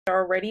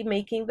are already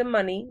making the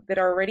money, that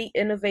are already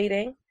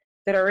innovating,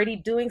 that are already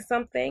doing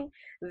something,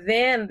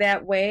 then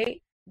that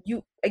way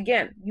you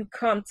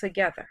come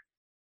together.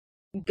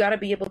 You got to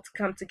be able to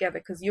come together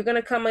because you're going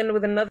to come in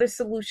with another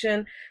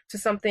solution to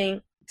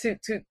something to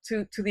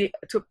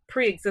a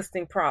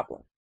pre-existing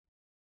problem.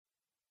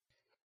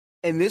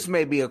 And this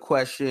may be a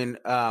question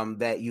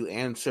that you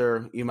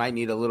answer. You might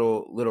need a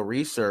little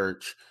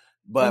research,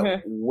 but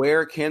Mm-hmm.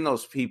 where can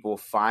those people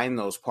find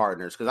those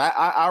partners? Because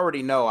I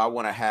already know I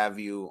want to have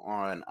you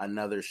on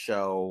another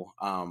show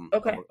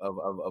Okay.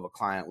 of a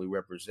client we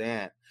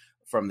represent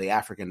from the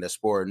African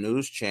Diaspora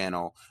News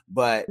Channel.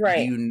 But do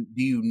Right.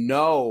 you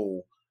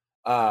know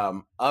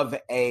of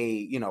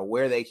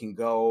where they can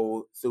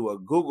go through a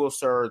Google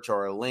search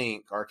or a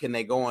link, or can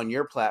they go on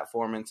your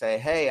platform and say,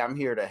 "Hey, I'm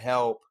here to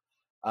help"?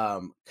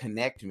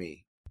 Connect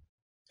me.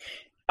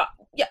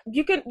 Yeah,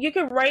 you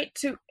can write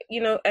to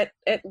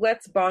at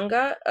Let's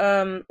Bonga.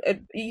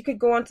 You could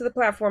go onto the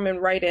platform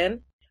and write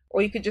in,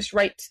 or you could just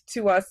write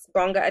to us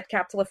bonga at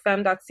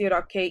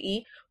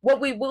capitalfm.co.ke. What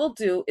we will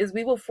do is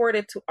we will forward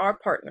it to our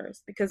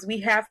partners because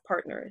we have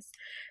partners,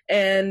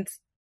 and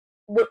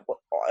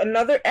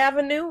another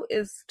avenue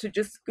is to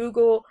just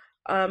Google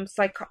I'm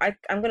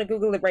going to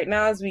Google it right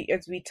now as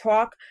we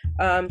talk.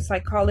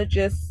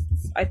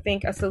 Psychologists, I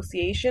think,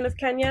 Association of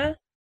Kenya,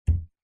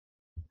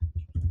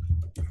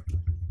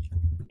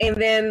 and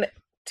then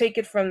take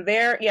it from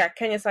there. Yeah,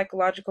 Kenya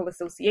Psychological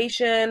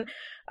Association.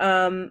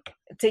 Um,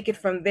 Take it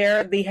from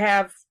there.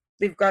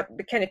 They've got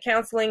the Kenya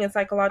Counseling and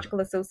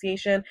Psychological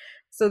Association.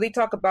 So they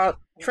talk about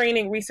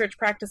training, research,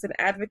 practice, and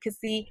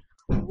advocacy.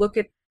 Look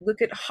at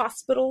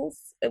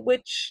hospitals, at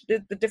which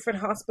the different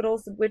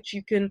hospitals in which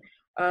you can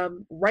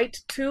write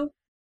to,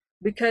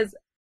 because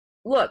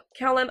look,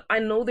 Kellen, I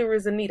know there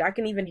is a need. I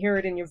can even hear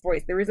it in your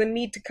voice. There is a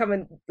need to come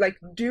and like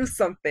do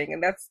something,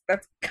 and that's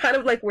kind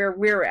of like where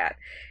we're at.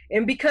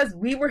 And because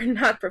we were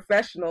not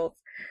professionals,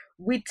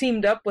 we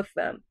teamed up with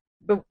them.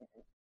 But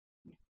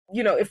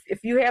if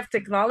you have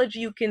technology,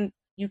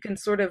 you can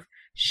sort of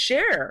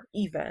share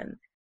even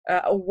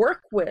a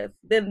work with,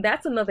 then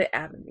that's another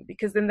avenue,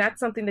 because then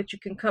that's something that you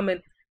can come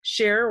and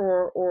share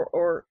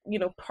or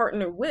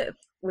partner with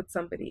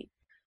somebody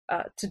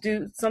to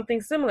do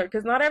something similar,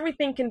 because not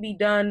everything can be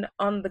done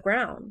on the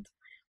ground.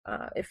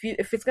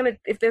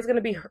 If there's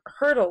gonna be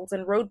hurdles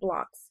and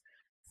roadblocks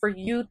for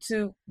you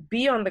to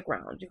be on the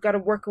ground, you've got to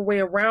work a way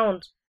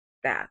around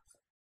that.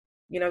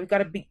 You've got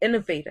to be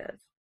innovative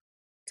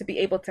to be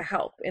able to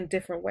help in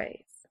different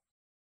ways.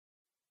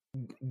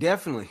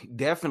 Definitely,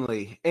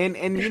 definitely. And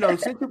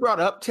since you brought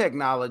up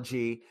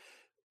technology,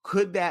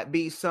 could that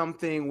be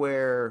something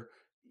where,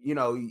 you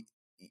know,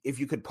 if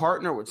you could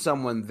partner with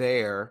someone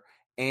there,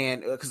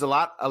 and because a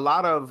lot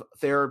of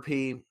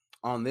therapy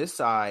on this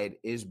side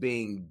is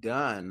being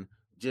done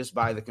just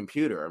by the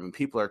computer. I mean,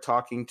 people are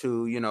talking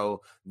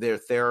to, their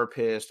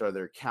therapist or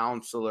their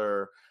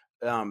counselor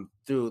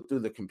through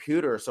the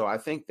computer. So I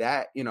think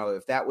that,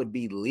 if that would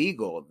be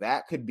legal,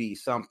 that could be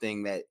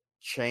something that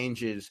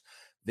changes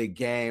the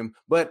game.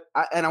 But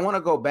I want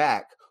to go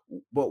back.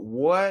 But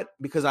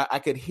because I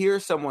could hear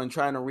someone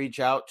trying to reach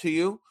out to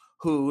you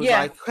who's Yeah.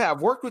 like, hey,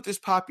 I've worked with this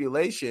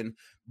population,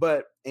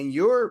 but in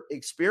your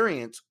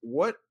experience,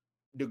 what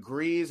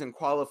degrees and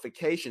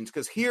qualifications?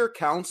 Because here,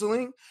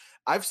 counseling,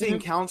 I've seen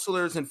Hmm.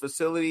 counselors in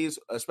facilities,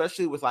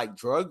 especially with like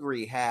drug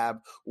rehab,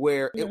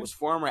 where it Hmm. was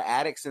former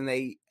addicts and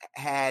they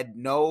had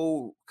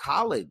no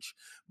college,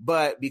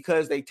 but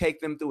because they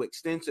take them through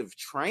extensive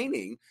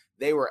training,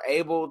 they were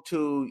able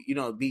to,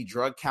 be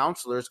drug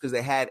counselors because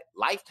they had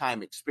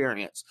lifetime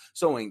experience.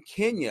 So in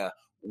Kenya,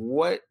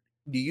 what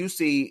do you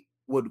see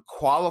would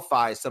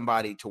qualify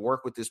somebody to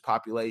work with this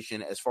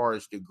population as far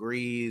as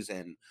degrees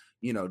and,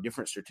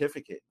 different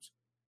certificates?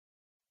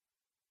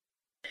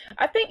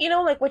 I think,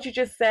 like what you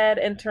just said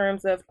in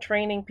terms of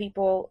training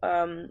people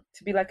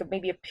to be like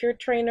maybe a peer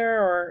trainer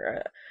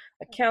or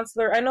a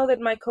counselor. I know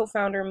that my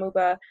co-founder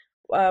Muba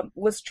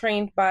was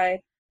trained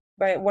by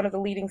one of the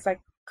leading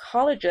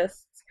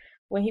psychologists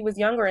when he was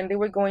younger, and they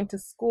were going to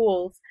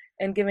schools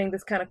and giving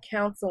this kind of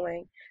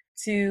counseling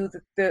to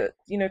to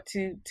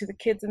the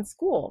kids in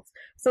schools.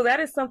 So that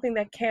is something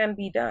that can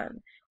be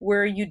done,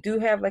 where you do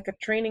have like a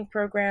training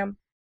program,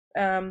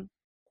 um,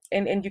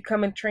 and you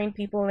come and train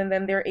people, and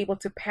then they're able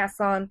to pass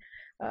on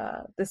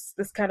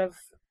this kind of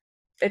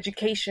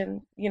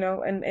education,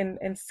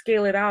 and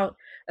scale it out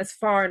as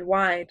far and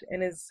wide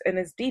and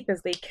as deep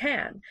as they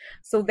can.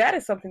 So that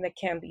is something that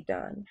can be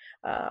done.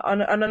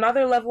 On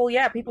another level,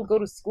 yeah, people go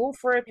to school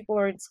for it. People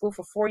are in school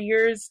for 4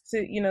 years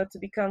to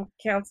become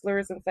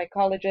counselors and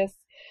psychologists.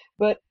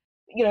 But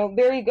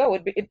there you go.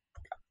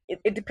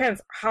 It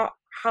depends how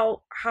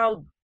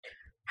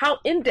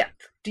in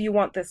depth do you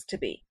want this to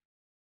be.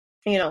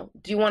 Do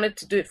you want it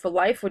to do it for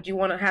life, or do you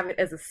want to have it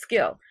as a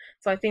skill?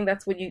 So I think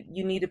that's what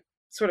you need to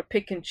sort of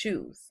pick and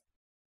choose.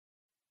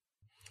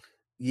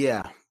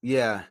 Yeah,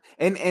 yeah.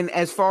 And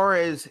as far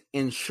as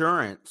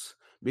insurance,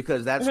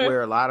 because that's Hmm.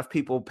 where a lot of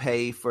people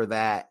pay for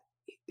that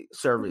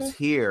service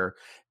Hmm. here,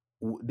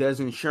 does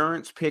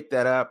insurance pick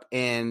that up?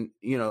 And,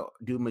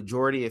 do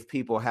majority of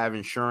people have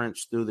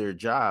insurance through their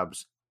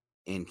jobs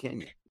in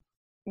Kenya?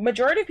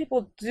 Majority of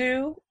people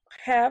do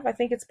have, I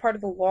think it's part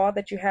of the law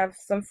that you have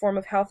some form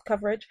of health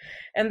coverage,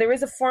 and there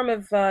is a form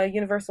of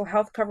universal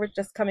health coverage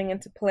that's coming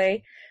into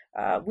play.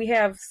 We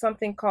have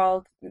something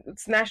called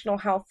it's National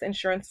Health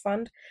Insurance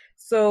Fund,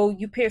 so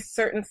you pay a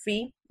certain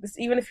fee. This,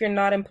 even if you're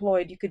not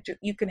employed,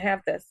 you can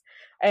have this,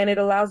 and it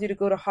allows you to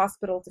go to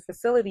hospitals or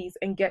facilities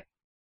and get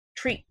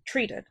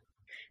treated,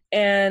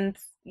 and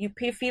you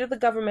pay a fee to the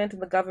government,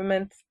 and the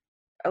government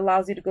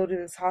allows you to go to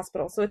this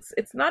hospital. So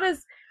it's not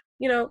as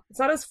it's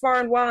not as far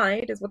and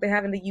wide as what they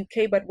have in the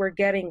UK, but we're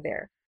getting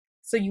there.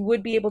 So you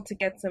would be able to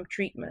get some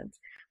treatment.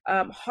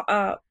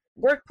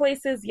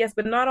 Workplaces, yes,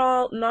 but not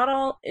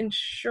all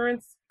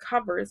insurance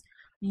covers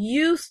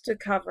used to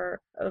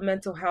cover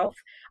mental health.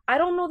 I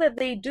don't know that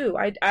they do.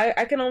 I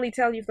can only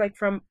tell you like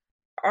from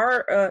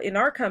our in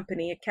our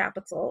company at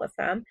Capital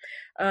FM,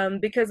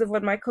 because of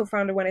what my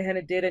co-founder went ahead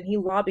and did, and he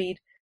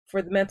lobbied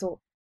for the mental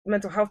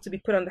health to be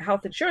put on the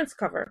health insurance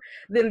cover.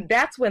 Then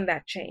that's when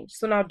that changed.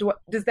 So now,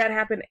 does that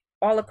happen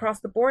all across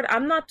the board?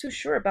 I'm not too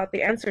sure about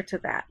the answer to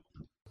that.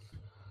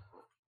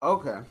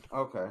 Okay.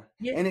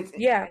 Yeah, And it's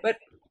yeah, but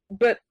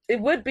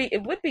it would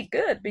be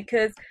good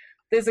because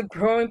there's a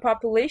growing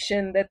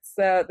population that's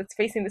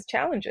facing these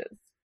challenges.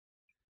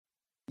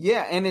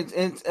 Yeah, and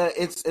it's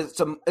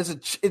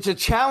a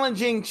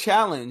challenging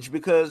challenge,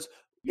 because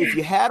if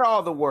you had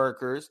all the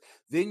workers,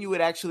 then you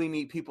would actually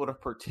need people to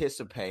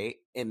participate,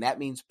 and that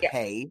means Yeah,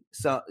 pay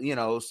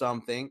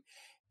something,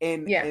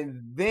 and yeah,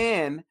 and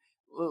then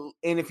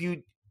and if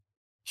you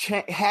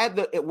had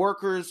the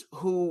workers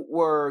who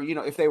were,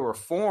 if they were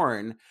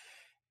foreign,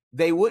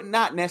 they would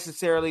not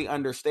necessarily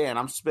understand.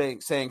 I'm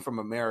saying from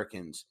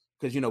Americans,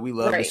 because we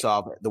love to right.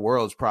 solve the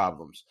world's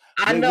problems.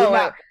 I They would know.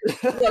 not.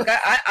 Look,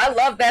 I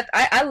love that.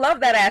 I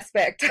love that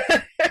aspect.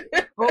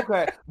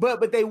 Okay,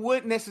 but they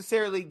wouldn't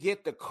necessarily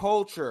get the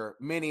culture,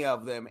 many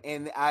of them,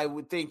 and I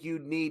would think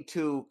you'd need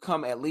to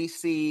come at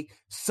least see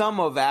some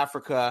of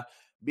Africa, Hmm.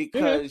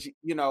 because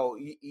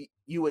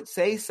you would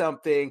say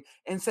something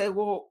and say,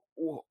 well,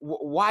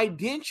 why'd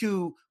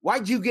you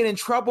get in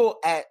trouble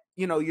at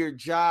your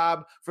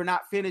job for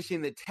not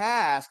finishing the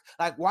task?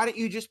 Like, why didn't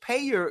you just pay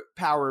your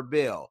power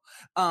bill?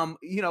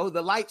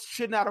 The lights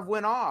should not have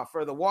went off,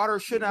 or the water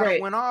should not have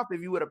Right, went off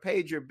if you would have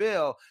paid your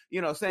bill.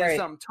 Saying right.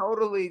 something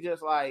totally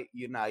just like,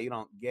 you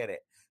don't get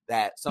it.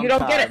 That You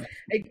don't get it.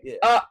 sometimes,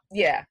 yeah,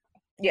 Yeah,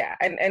 yeah,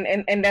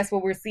 and that's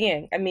what we're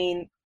seeing. I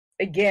mean,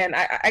 again,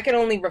 I can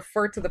only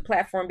refer to the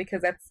platform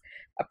because that's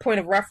a point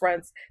of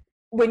reference.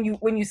 When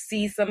you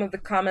see some of the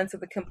comments of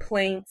the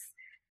complaints,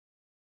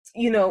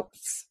 you know,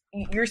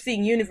 you're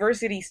seeing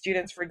university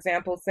students, for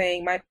example,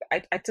 saying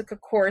I took a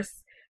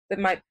course that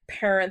my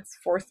parents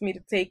forced me to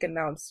take, and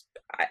now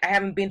I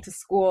haven't been to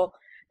school,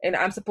 and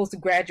I'm supposed to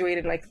graduate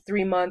in like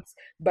 3 months,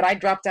 but I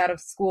dropped out of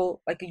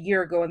school like a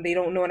year ago, and they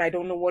don't know, and I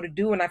don't know what to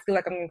do, and I feel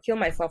like I'm gonna kill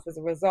myself as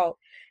a result.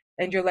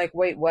 And you're like,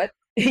 wait, what?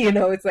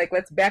 It's like,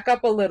 let's back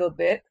up a little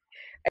bit.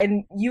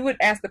 And you would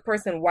ask the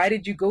person, why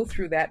did you go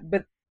through that?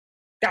 But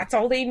that's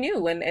all they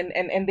knew,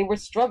 and they were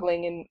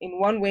struggling in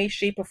one way,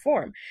 shape, or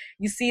form.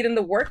 You see it in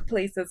the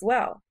workplace as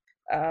well.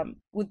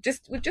 With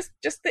just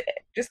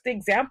the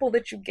example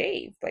that you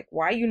gave, like,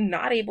 why are you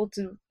not able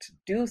to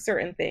do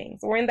certain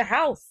things? Or in the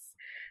house,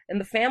 in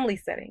the family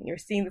setting, you're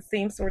seeing the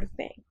same sort of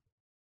thing.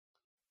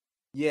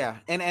 yeah,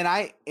 and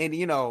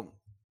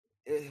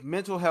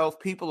mental health,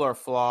 people are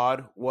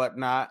flawed,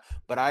 whatnot.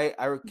 But I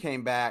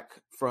came back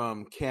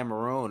from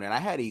Cameroon, and I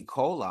had E.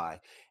 coli,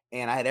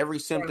 and I had every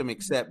symptom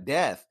except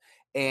death.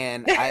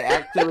 And I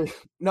actually,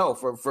 no,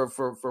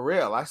 for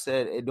real, I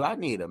said, do I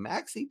need a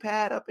maxi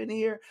pad up in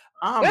here?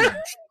 I'm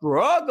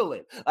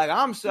struggling. Like,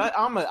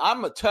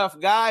 I'm a tough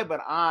guy,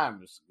 but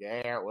I'm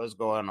scared. What's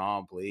going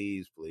on?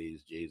 Please,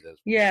 please, Jesus,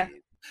 Yeah.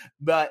 please.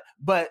 But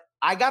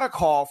I got a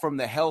call from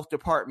the health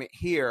department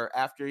here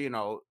after,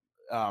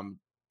 um,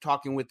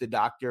 talking with the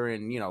doctor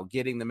and,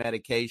 getting the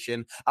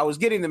medication. I was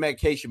getting the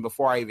medication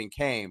before I even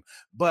came,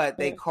 but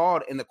they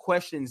called, and the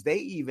questions they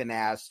even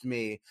asked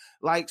me,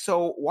 like,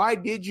 so why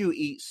did you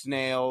eat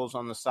snails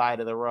on the side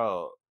of the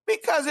road?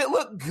 Because it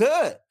looked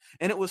good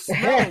and it was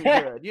smelling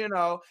good,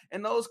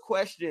 and those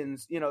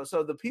questions,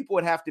 so the people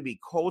would have to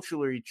be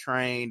culturally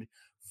trained Hmm.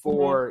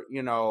 for,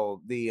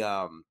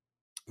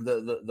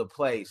 the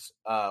place,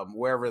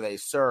 wherever they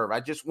serve. I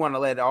just want to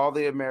let all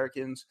the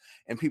Americans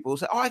and people who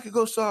say, oh, I could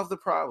go solve the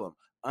problem,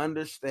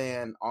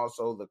 understand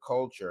also the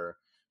culture,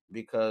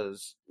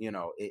 because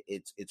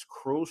it's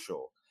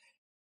crucial.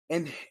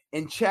 And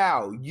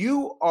Chow,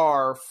 you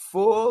are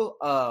full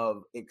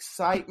of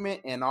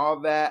excitement and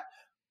all that,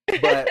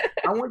 but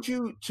I want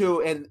you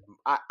to, and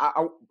I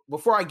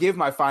before I give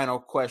my final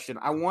question,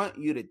 I want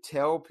you to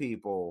tell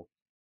people,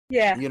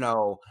 Yeah. you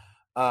know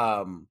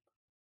um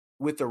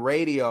with the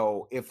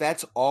radio, if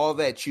that's all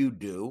that you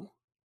do,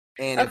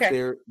 and if Okay.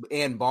 there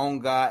and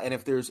Bonga, and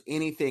if there's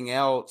anything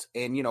else,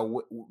 and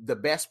the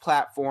best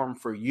platform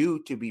for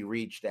you to be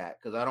reached at,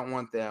 because I don't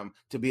want them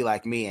to be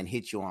like me and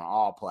hit you on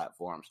all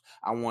platforms.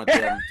 I want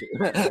them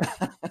to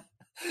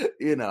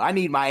I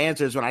need my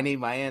answers when I need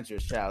my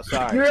answers, child.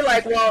 Sorry. You're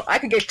like, well, I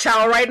could get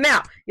chow right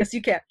now. Yes,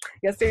 you can.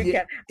 Yes, sir, you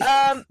Yeah.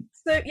 can.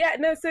 So yeah,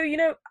 no, so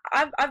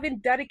I've been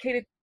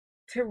dedicated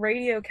to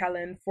radio,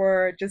 Kellen,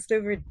 for just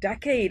over a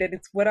decade, and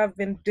it's what I've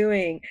been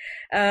doing.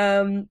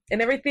 And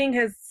everything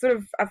has sort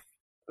of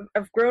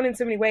I've grown in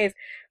so many ways.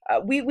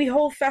 We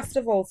hold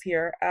festivals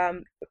here.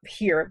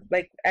 Here,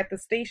 like at the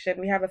station,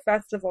 we have a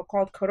festival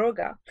called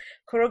Koroga.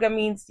 Koroga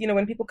means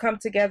when people come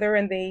together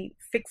and they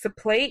fix a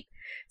plate.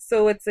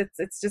 So it's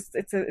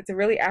a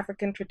really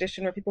African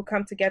tradition where people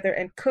come together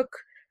and cook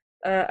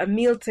a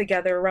meal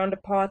together around a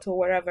pot or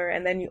wherever,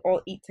 and then you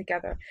all eat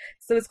together.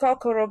 So it's called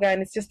Koroga,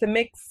 and it's just a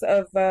mix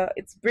of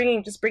it's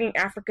bringing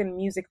African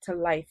music to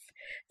life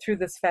through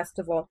this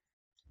festival.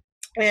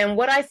 And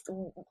what I've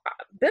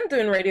been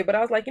doing radio, but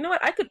I was like, you know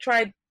what, I could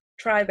try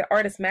the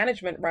artist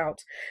management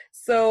route.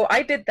 So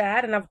I did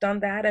that, and I've done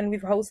that, and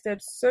we've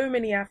hosted so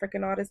many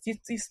African artists.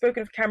 You've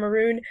spoken of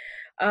Cameroon.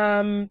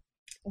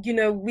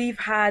 We've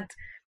had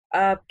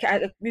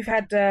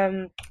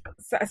Sanfin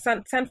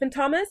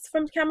Thomas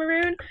from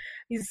Cameroon.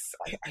 He's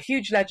a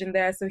huge legend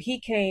there. So he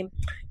came.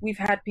 We've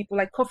had people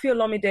like Kofi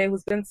Olomide,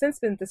 who's since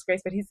been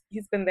disgraced, but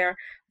he's been there.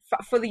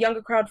 For the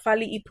younger crowd,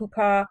 Fali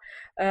Ipupa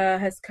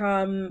has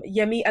come.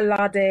 Yemi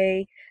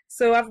Alade.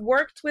 So I've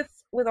worked with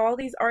all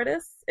these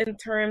artists in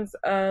terms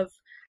of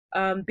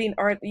being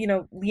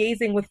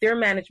liaising with their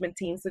management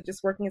team. So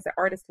just working as an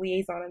artist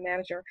liaison and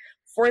manager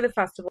for the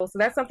festival. So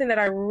that's something that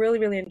I really,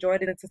 really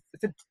enjoyed. And it's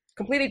a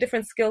completely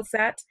different skill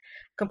set,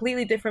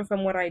 completely different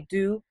from what I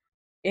do.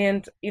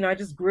 And, I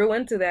just grew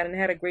into that and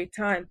had a great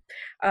time.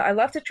 I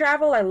love to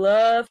travel. I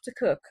love to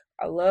cook.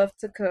 I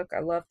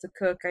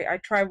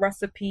try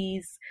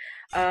recipes.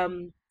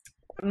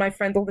 My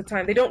friends all the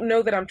time, they don't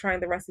know that I'm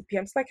trying the recipe.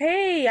 I'm just like,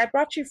 hey, I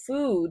brought you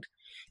food.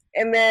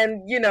 And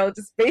then,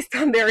 just based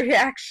on their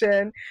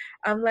reaction,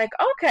 I'm like,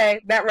 okay,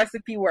 that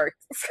recipe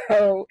worked.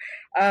 So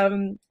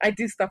I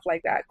do stuff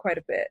like that quite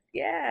a bit.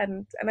 Yeah.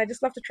 And I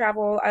just love to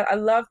travel. I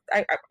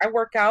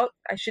work out.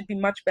 I should be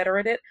much better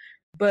at it,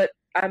 but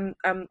I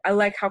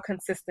like how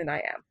consistent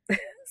I am.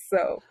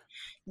 So,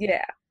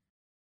 yeah.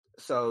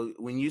 So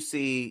when you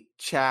see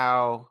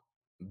Chow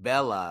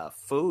Bella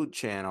Food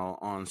Channel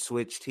on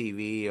Switch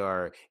TV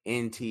or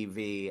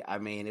NTV, I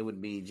mean, it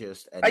would be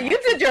just you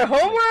did your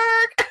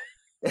homework.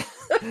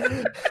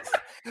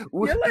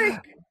 You're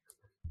like,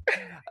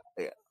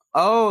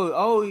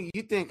 oh,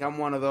 you think I'm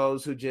one of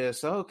those who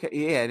just okay?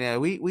 Yeah,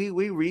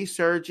 we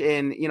research,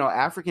 and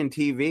African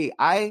TV.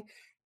 I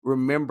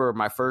remember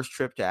my first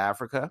trip to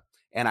Africa,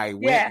 and I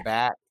went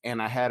back and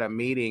I had a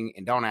meeting,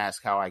 and don't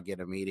ask how I get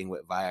a meeting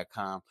with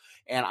Viacom.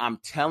 And I'm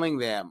telling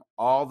them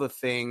all the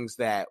things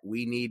that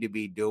we need to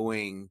be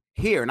doing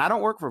here. And I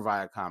don't work for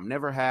Viacom,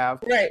 never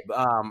have. Right.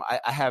 I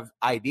have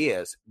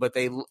ideas, but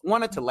they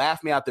wanted to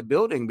laugh me out the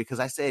building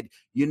because I said,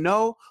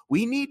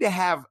 we need to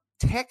have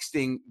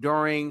texting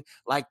during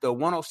like the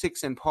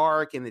 106 in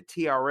Park and the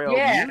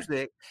TRL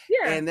music.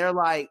 Yeah. And they're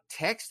like,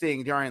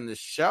 texting during the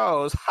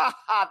shows?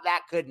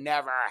 That could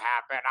never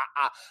happen.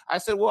 I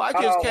said, well, I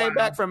just came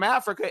back from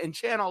Africa and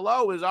Channel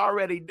O is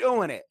already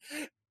doing it.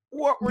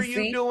 What were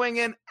you doing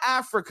in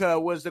Africa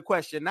was the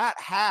question, not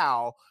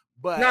how,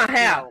 but not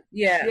how.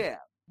 Yeah.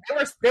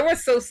 They were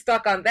so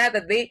stuck on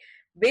that they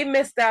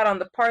missed out on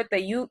the part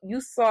that you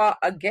saw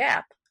a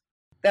gap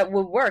that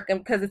would work,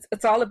 and because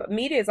it's all about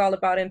media is all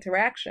about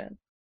interaction.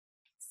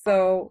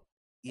 So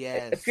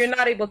if you're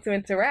not able to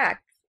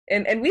interact,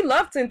 and we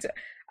love to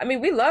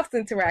we love to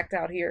interact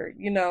out here.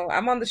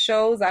 I'm on the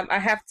shows. I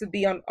have to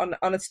be on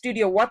a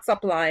studio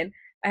WhatsApp line.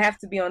 I have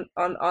to be on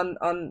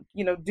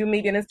do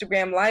maybe an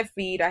Instagram live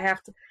feed. I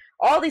have to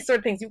all these sort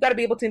of things. You've got to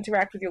be able to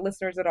interact with your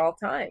listeners at all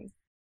times.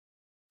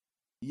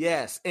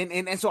 Yes,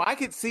 and so I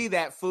could see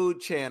that food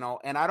channel,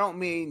 and I don't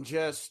mean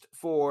just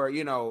for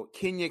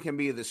Kenya can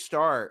be the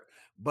start,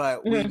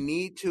 but we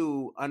need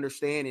to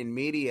understand in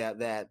media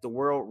that the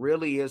world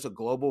really is a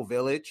global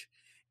village,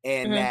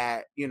 and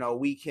that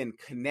we can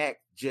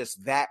connect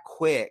just that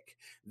quick.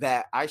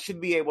 That I should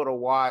be able to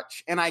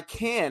watch, and I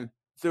can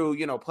through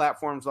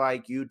platforms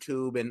like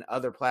YouTube and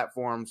other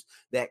platforms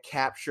that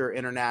capture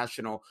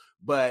international,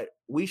 but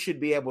we should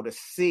be able to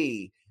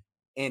see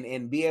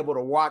and be able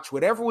to watch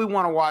whatever we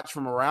want to watch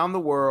from around the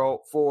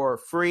world for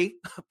free,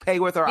 pay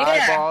with our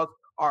eyeballs,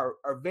 are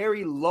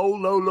very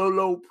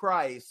low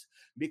price,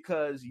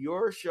 because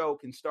your show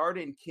can start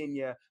in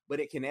Kenya, but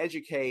it can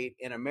educate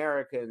in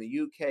America, in the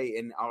UK,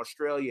 in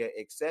Australia,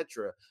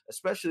 etc.,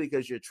 especially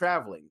because you're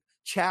traveling.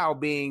 Chow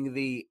being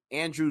the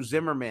Andrew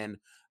Zimmerman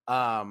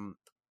of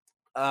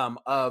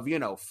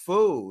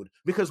food,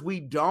 because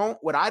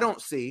what I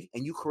don't see,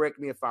 and you correct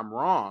me if I'm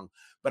wrong,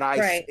 but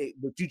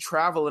but you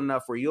travel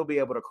enough where you'll be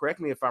able to correct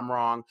me if I'm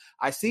wrong.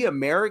 I see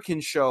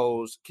American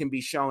shows can be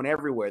shown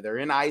everywhere. They're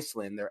in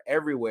Iceland, they're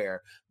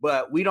everywhere,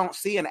 but we don't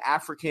see an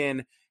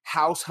African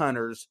House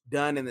Hunters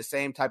done in the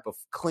same type of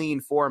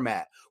clean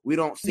format. We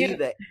don't see You,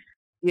 that.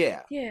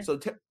 Yeah. yeah. So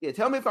yeah,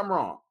 tell me if I'm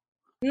wrong.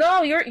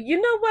 No,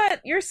 you know what?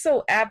 You're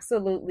so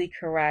absolutely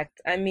correct.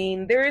 I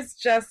mean,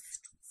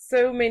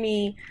 so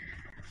many,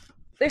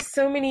 there's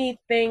so many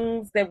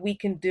things that we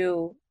can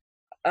do.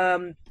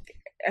 Um,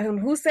 and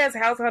who says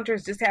house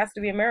hunters just has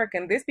to be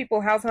American? There's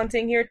people house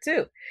hunting here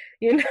too.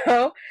 You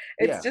know,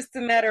 it's Yeah. just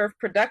a matter of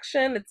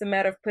production. It's a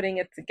matter of putting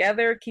it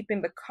together,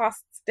 keeping the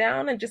costs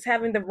down, and just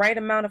having the right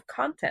amount of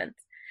content.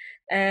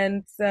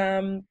 And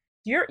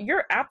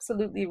you're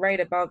absolutely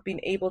right about being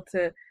able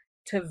to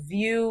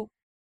view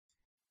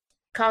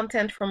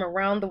content from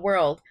around the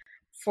world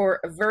for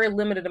a very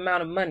limited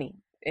amount of money.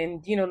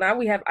 And now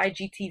we have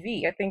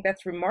IGTV. I think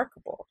that's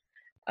remarkable.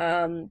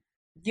 Um,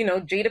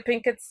 Jada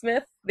Pinkett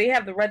Smith, they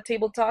have the Red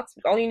Table Talks.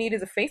 All you need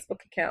is a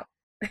Facebook account.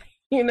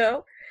 you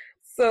know?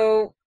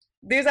 So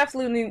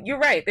you're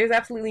right. There's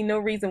absolutely no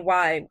reason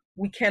why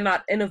we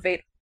cannot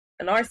innovate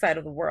on our side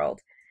of the world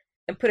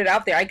and put it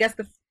out there. I guess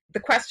the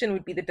question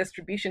would be the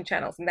distribution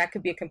channels, and that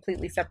could be a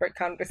completely separate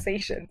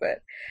conversation. But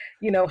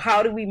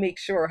how do we make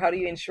sure? How do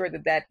you ensure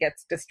that that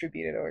gets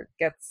distributed or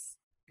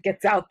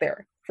gets out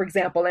there? For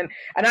example, and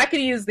I could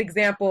use the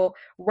example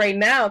right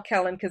now,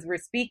 Kellen, because we're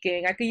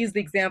speaking. I could use the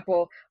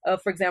example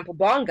of, for example,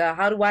 Bonga.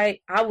 How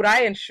would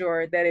I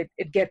ensure that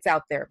it gets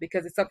out there,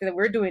 because it's something that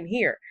we're doing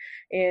here,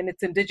 and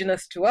it's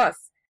indigenous to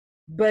us,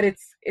 but it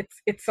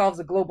solves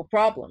a global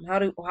problem. How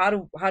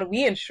do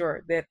we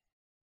ensure that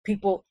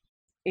people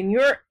in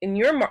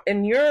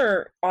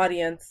your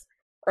audience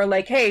are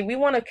like, hey, we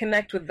want to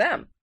connect with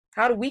them.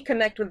 How do we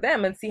connect with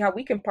them and see how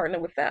we can partner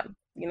with them?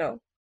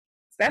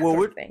 It's that Well,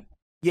 sort of thing.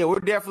 yeah,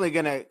 we're definitely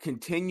going to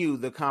continue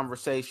the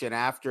conversation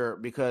after,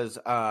 because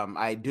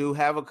I do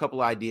have a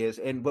couple ideas.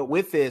 But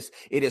with this,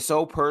 it is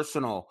so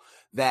personal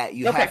that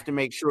you Okay. have to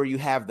make sure you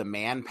have the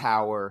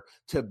manpower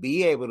to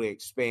be able to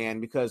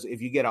expand, because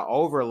if you get an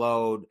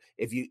overload,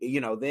 if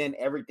then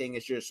everything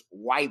is just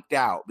wiped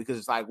out, because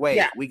it's like, wait,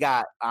 Yeah. we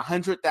got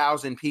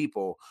 100,000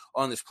 people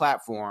on this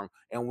platform.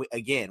 And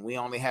we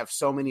only have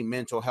so many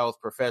mental health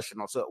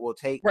professionals. So it will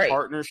take Right.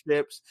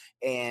 partnerships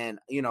and,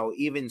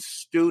 even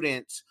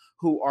students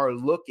who are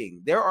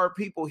looking. There are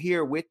people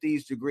here with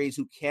these degrees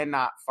who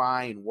cannot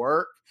find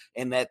work,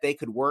 and that they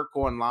could work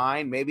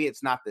online. Maybe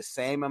it's not the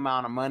same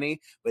amount of money,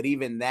 but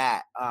even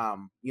that,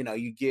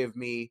 you give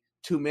me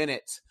 2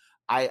 minutes.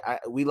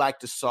 We like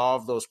to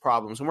solve those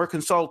problems, and we're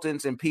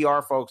consultants and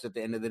PR folks at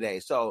the end of the day.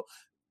 So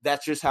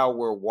that's just how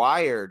we're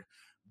wired.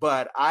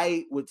 But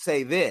I would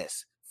say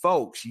this,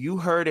 folks, you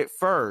heard it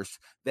first,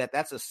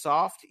 that's a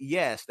soft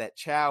yes, that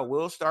Chow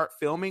will start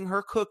filming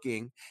her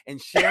cooking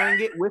and sharing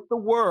it with the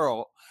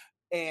world.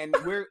 And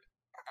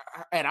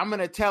I'm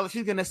gonna tell her,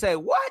 she's gonna say,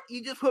 "What?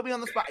 You just put me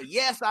on the spot."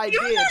 Yes, I did.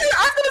 I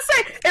was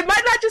gonna say, it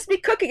might not just be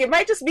cooking. It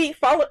might just be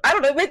follow. I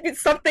don't know. Maybe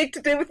something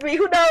to do with me.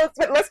 Who knows?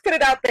 But let's put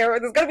it out there.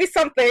 There's gonna be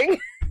something.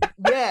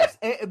 Yes,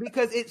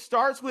 because it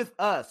starts with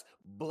us.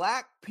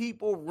 Black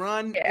people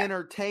run Yeah.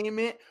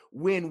 entertainment.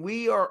 When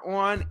we are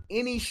on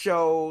any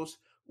shows,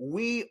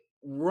 we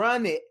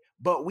run it,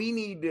 but we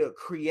need to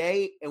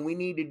create, and we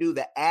need to do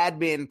the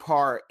admin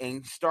part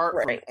and start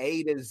from Right.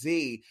 A to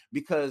Z,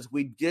 because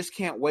we just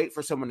can't wait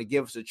for someone to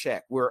give us a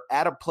check. We're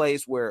at a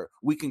place where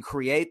we can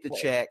create the Right.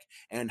 check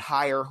and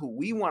hire who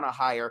we want to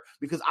hire,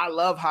 because I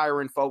love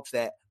hiring folks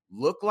that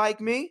look like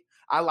me.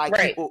 I like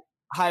Right.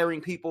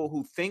 hiring people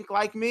who think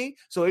like me.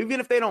 So even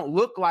if they don't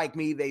look like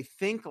me, they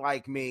think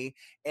like me,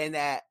 and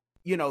that,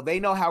 they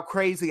know how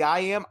crazy I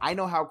am. I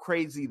know how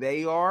crazy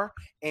they are.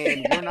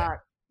 And we're not,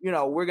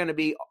 we're going to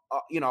be,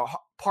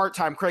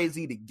 part-time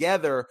crazy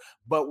together,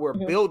 but we're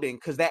Mhm. building,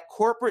 because that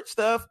corporate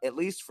stuff, at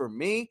least for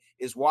me,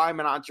 is why I'm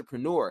an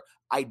entrepreneur.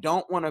 I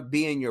don't want to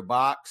be in your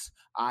box.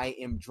 I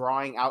am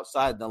drawing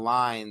outside the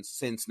lines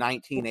since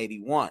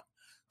 1981.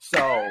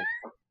 So,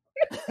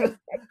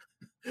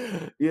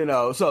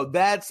 so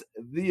that's,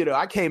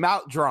 I came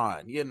out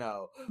drawn, You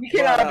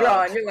came out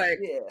drawing. You're like,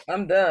 yeah.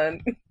 I'm done.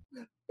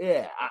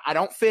 Yeah, I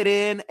don't fit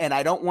in, and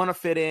I don't want to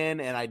fit in,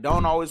 and I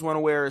don't always want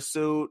to wear a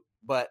suit,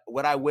 but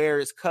what I wear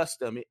is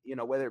custom,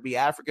 whether it be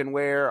African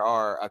wear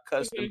or a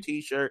custom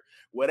t-shirt,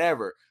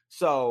 whatever.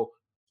 So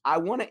I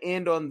want to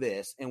end on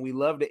this, and we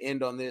love to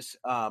end on this.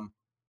 And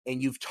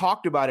you've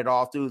talked about it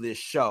all through this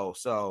show.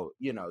 So,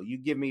 you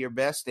give me your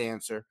best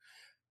answer.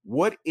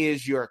 What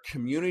is your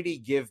community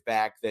give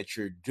back that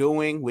you're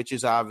doing, which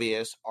is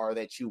obvious, or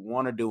that you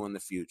want to do in the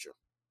future?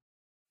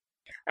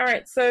 All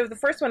right. So the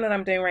first one that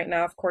I'm doing right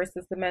now, of course,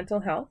 is the mental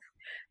health.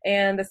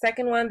 And the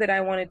second one that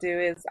I want to do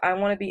is I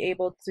want to be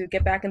able to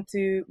get back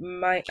into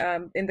my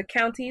in the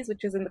counties,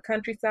 which is in the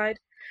countryside.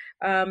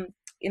 Um,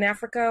 in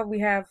Africa, we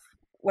have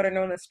what are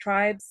known as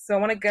tribes. So I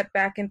want to get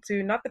back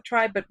into not the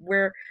tribe, but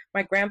where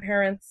my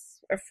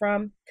grandparents are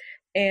from,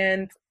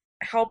 and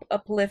help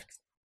uplift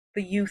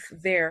the youth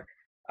there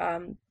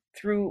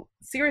through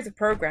a series of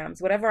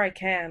programs, whatever I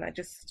can. I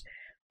just,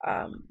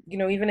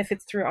 even if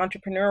it's through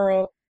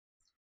entrepreneurial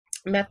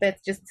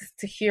methods just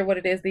to hear what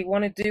it is they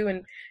want to do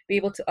and be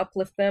able to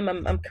uplift them.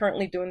 I'm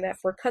currently doing that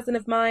for a cousin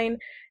of mine,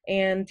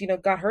 and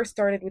got her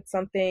started with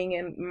something.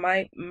 And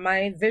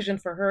my vision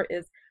for her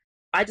is,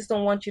 I just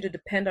don't want you to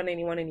depend on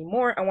anyone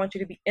anymore. I want you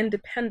to be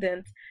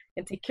independent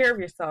and take care of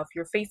yourself.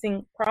 You're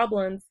facing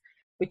problems,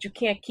 but you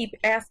can't keep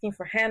asking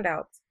for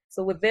handouts.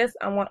 So with this,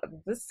 I want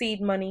this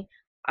seed money.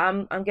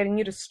 I'm getting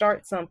you to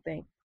start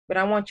something, but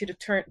I want you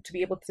to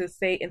be able to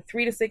say, in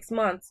 3 to 6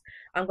 months,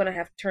 I'm going to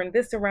have turned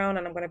this around,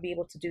 and I'm going to be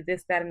able to do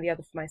this, that, and the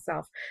other for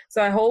myself.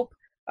 So I hope,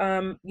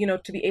 to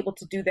be able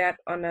to do that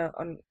on a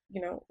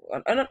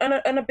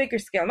bigger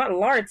scale, not a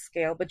large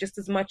scale, but just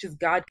as much as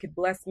God could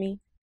bless me,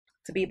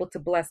 to be able to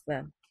bless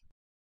them.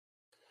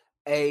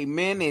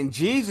 Amen. In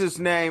Jesus'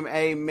 name,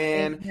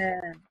 amen.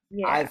 Amen.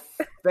 Yeah. I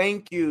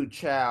thank you,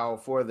 Chow,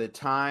 for the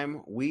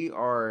time. We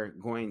are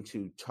going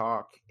to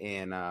talk,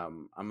 and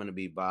I'm going to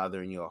be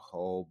bothering you a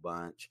whole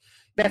bunch.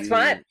 That's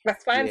fine.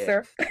 That's fine, yeah.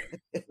 sir.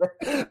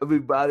 I'll be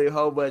bothering you a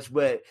whole bunch,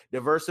 but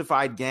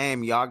Diversified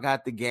Game, y'all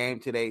got the game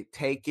today.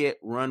 Take it,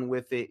 run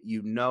with it.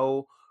 You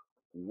know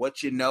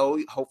what you know.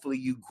 Hopefully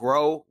you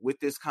grow with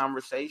this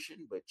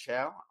conversation. But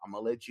Chow, I'm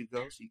going to let you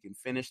go so you can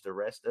finish the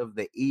rest of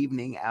the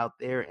evening out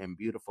there in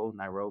beautiful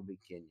Nairobi,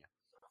 Kenya.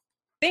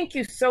 Thank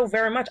you so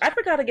very much. I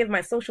forgot to give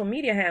my social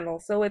media handle.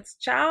 So it's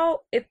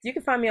Chow. You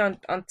can find me on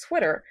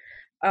Twitter.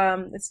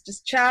 It's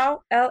just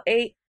Chow,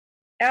 LAFEMEFATAL.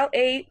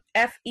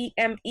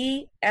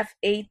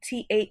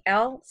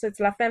 So it's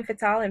La Femme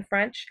Fatale in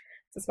French.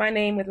 So it's my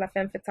name with La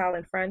Femme Fatale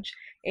in French.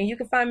 And you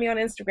can find me on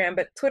Instagram,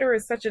 but Twitter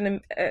is such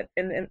an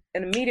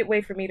immediate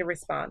way for me to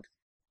respond.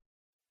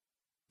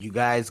 You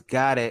guys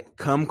got it.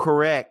 Come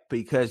correct,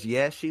 because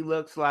yes, she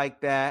looks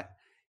like that.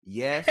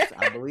 Yes,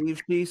 I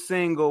believe she's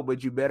single,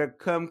 but you better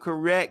come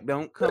correct.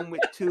 Don't come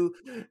with two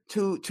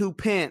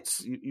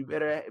pence. You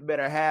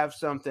better have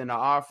something to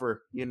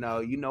offer. You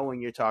know when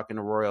you're talking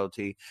to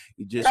royalty,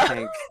 you just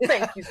can't.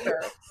 Thank you,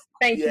 sir.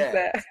 Thank you,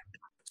 sir.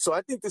 So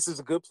I think this is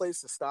a good place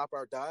to stop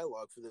our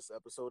dialogue for this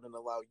episode and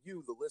allow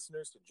you, the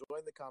listeners, to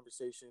join the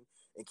conversation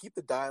and keep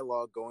the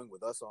dialogue going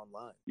with us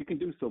online. You can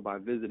do so by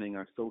visiting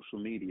our social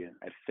media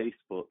at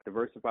Facebook,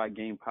 Diversified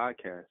Game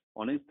Podcast,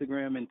 on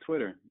Instagram and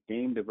Twitter,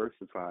 Game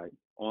Diversified,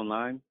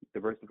 online,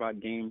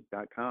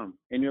 diversifiedgame.com.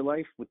 In your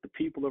life with the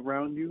people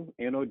around you,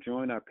 and or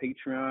join our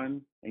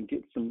Patreon and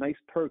get some nice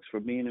perks for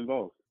being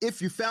involved.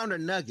 If you found a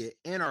nugget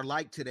and or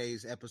liked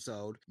today's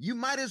episode, you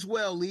might as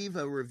well leave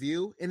a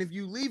review. And if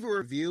you leave a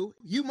review,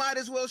 you might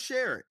as well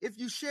share it. If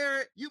you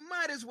share it, you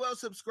might as well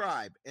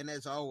subscribe. And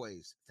as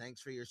always, thanks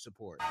for your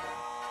support.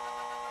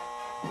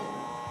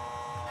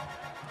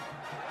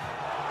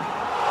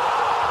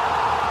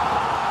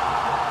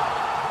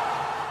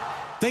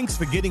 Thanks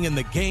for getting in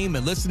the game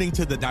and listening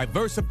to the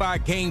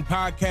Diversified Game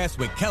Podcast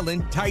with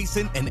Kellen,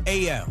 Tyson, and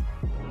AL.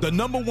 The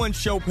 #1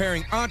 show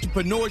pairing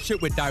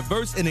entrepreneurship with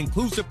diverse and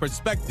inclusive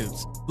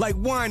perspectives like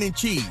wine and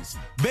cheese,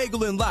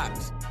 bagel and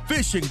lox,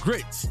 fish and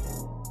grits.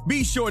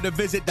 Be sure to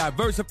visit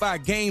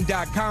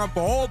diversifiedgame.com for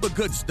all the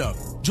good stuff.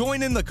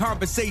 Join in the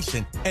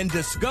conversation and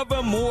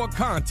discover more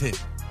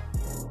content.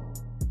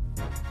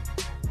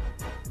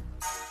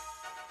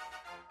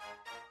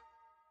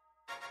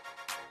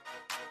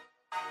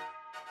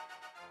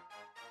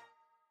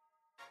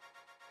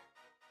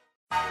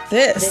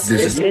 This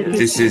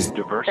is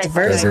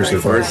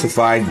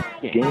Diversified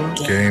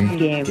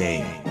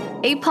Game.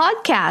 A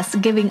podcast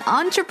giving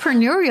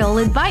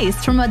entrepreneurial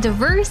advice from a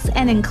diverse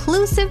and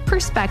inclusive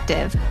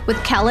perspective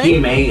with Kellen. He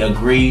may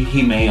agree,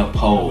 he may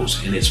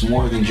oppose, and it's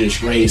more than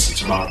just race,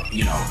 it's about,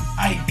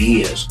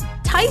 ideas.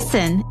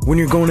 Tyson. When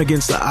you're going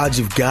against the odds,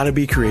 you've got to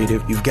be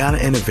creative, you've got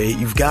to innovate,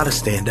 you've got to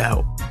stand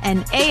out.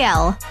 And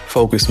AL.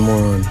 Focus more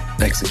on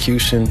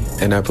execution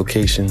and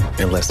application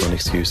and less on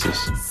excuses.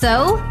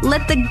 So,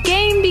 let the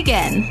game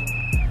begin.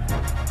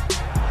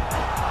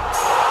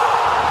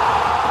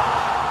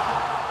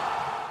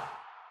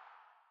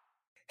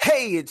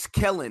 Hey, it's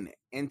Kellen,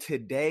 and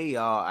today,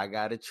 y'all, I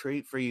got a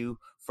treat for you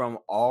from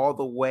all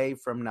the way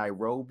from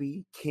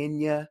Nairobi,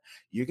 Kenya.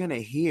 You're going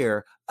to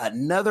hear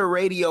another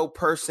radio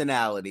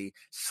personality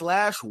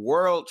 /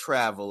 world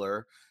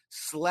traveler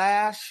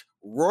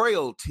 /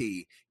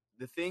 royalty.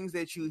 The things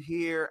that you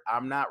hear,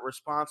 I'm not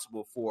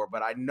responsible for,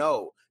 but I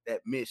know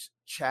that Miss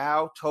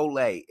Chow Tole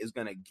is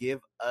going to give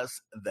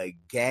us the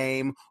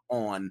game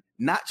on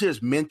not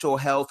just mental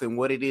health and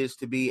what it is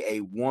to be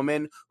a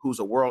woman who's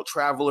a world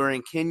traveler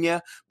in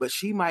Kenya, but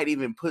she might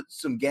even put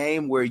some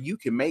game where you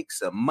can make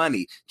some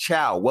money.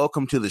 Chow,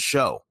 welcome to the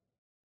show.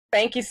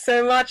 Thank you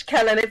so much,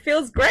 Kellen. It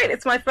feels great.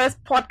 It's my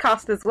first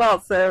podcast as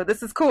well, so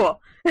this is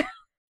cool.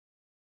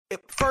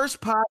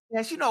 First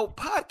podcast,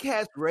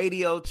 podcast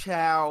radio,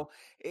 Chow.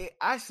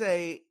 I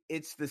say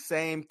it's the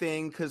same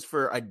thing because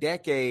for a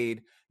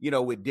decade,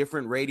 with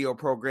different radio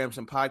programs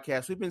and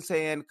podcasts, we've been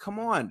saying, come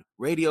on,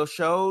 radio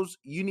shows,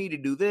 you need to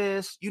do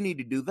this, you need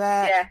to do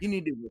that, You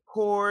need to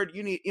record,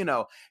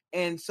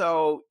 and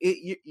so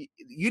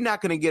you're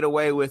not going to get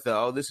away with,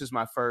 this is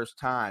my first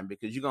time,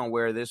 because you're going to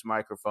wear this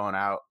microphone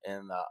out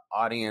in the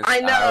audience.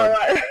 I know.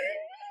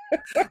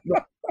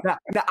 Now,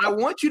 I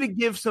want you to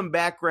give some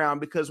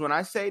background, because when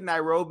I say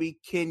Nairobi,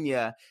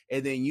 Kenya,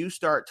 and then you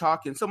start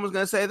talking, someone's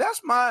going to say,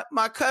 that's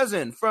my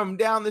cousin from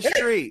down the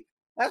street.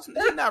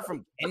 She's not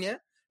from Kenya.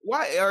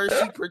 Why are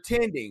she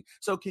pretending?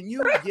 So can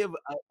you give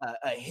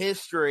a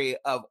history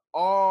of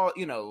all,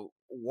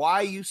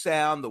 why you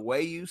sound the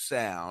way you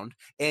sound,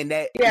 and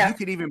that you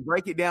could even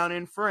break it down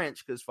in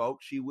French, because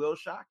folks, she will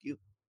shock you.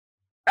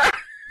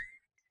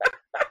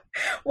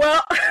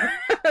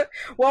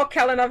 Well,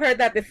 Kellen, I've heard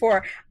that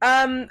before.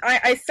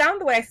 I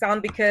sound the way I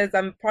sound because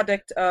I'm a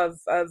product of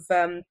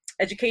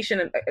education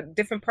in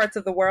different parts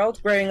of the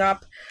world. Growing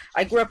up,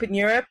 I grew up in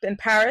Europe, in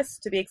Paris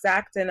to be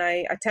exact, and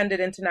I attended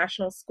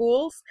international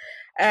schools.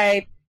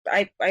 I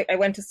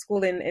went to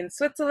school in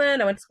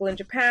Switzerland, I went to school in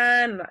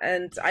Japan,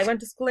 and I went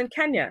to school in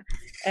Kenya.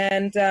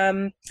 And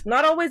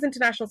not always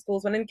international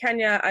schools. When in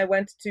Kenya, I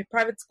went to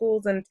private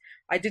schools, and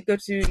I did go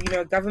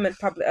to government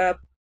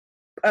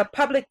a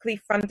publicly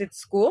funded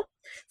school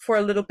for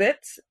a little bit.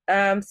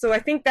 So I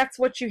think that's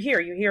what you hear.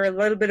 You hear a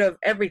little bit of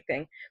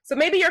everything. So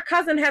maybe your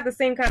cousin had the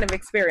same kind of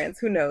experience.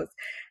 Who knows?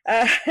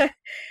 Did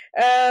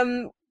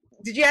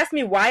you ask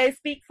me why I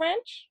speak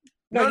French?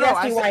 No, you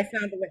asked me why I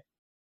sound the way.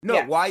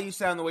 No, why you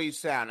sound the way you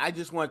sound. I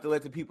just wanted to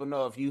let the people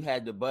know if you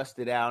had to bust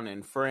it down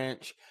in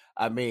French.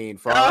 I mean,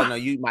 for all I know,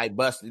 you might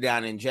bust it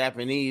down in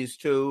Japanese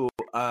too.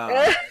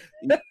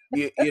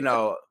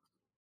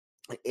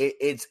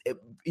 It's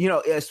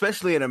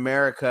especially in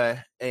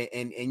America,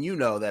 and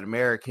that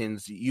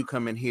Americans, you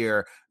come in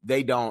here,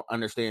 they don't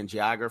understand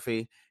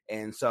geography,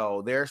 and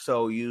so they're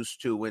so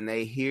used to when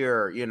they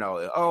hear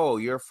oh,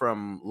 you're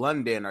from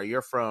London or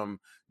you're from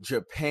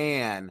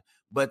Japan,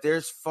 but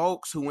there's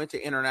folks who went to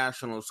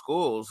international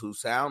schools who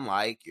sound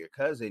like your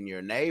cousin,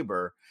 your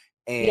neighbor,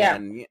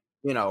 and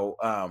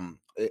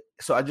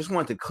so I just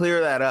wanted to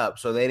clear that up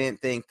so they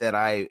didn't think that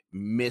I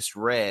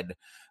misread.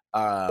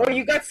 Or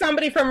you got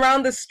somebody from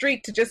around the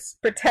street to just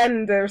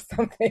pretend or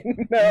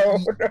something. No.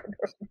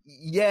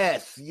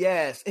 Yes.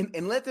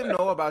 And let them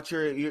know about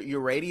your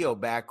radio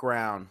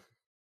background.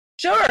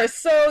 Sure.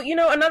 So,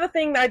 another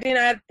thing that I didn't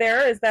add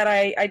there is that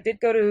I did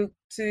go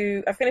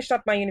to I finished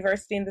up my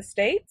university in the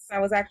States. I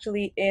was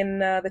actually in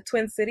the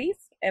Twin Cities,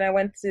 and I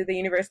went to the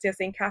University of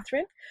St.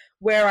 Catherine,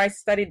 where I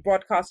studied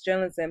broadcast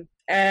journalism.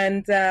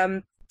 And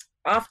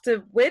after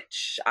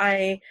which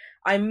I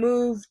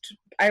moved.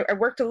 I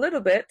worked a little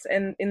bit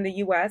in the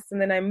U.S.,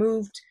 and then I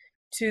moved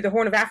to the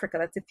Horn of Africa.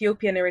 That's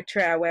Ethiopia and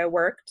Eritrea, where I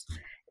worked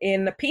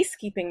in a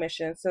peacekeeping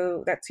mission.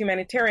 So that's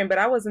humanitarian, but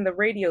I was in the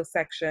radio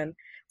section.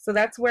 So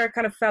that's where I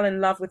kind of fell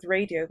in love with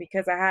radio,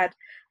 because I had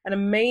an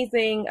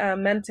amazing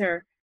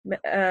mentor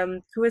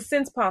who has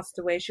since passed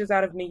away. She was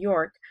out of New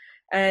York,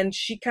 and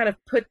she kind of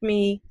put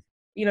me,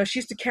 she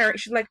used to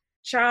she's like,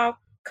 "Ciao,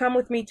 come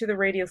with me to the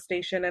radio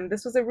station." And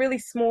this was a really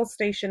small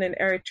station in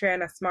Eritrea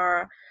and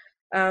Asmara.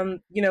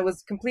 It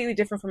was completely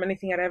different from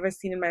anything I'd ever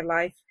seen in my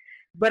life.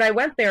 But I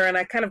went there and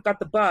I kind of got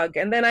the bug.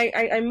 And then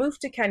I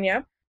moved to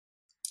Kenya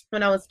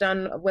when I was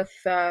done with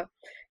the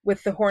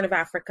Horn of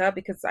Africa,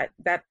 because I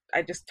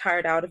just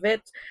tired out of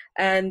it.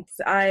 And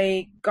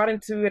I got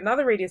into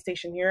another radio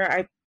station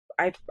here.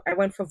 I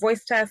went for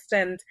voice test,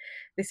 and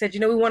they said,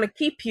 we want to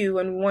keep you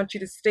and we want you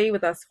to stay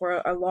with us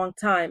for a long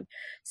time.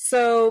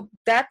 So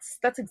that's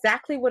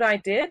exactly what I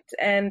did.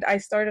 And I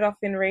started off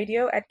in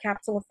radio at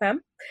Capital FM,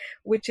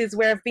 which is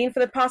where I've been for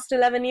the past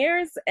 11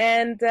 years,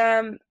 and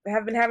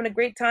have been having a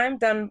great time,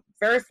 done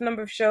various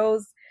number of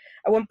shows.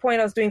 At one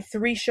point I was doing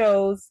 3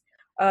 shows,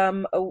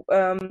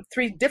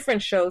 3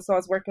 different shows. So I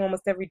was working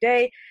almost every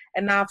day,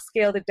 and now I've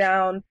scaled it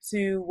down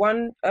to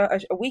a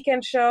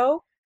weekend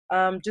show.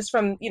 Just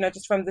from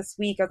this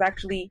week, I was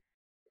actually,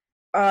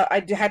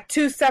 I had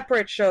 2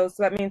 separate shows.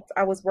 So that means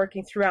I was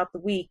working throughout the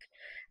week,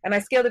 and I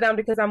scaled it down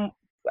because I'm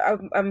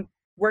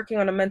working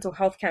on a mental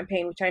health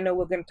campaign, which I know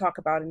we're going to talk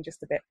about in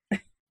just a bit.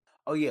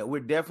 Oh yeah, we're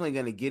definitely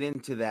going to get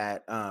into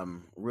that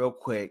real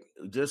quick.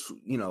 Just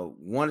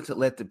wanted to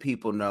let the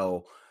people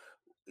know,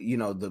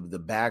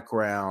 the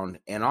background,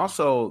 and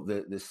also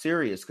the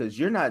serious, because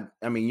you're not.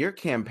 I mean, your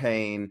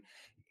campaign,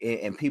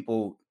 and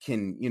people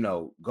can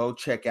go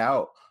check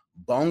out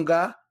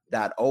bonga.or.ke.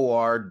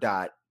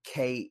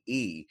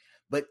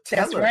 But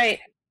tell us, right.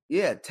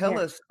 Tell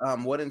us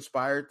what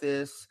inspired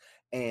this,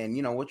 and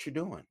what you're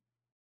doing.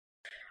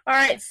 All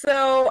right.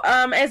 So,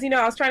 as you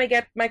know, I was trying to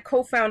get my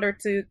co-founder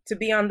to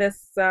be on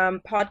this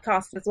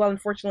podcast as well.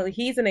 Unfortunately,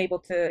 he wasn't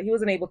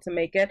able to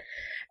make it.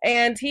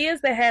 And he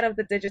is the head of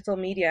the digital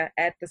media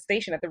at the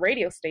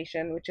radio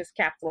station, which is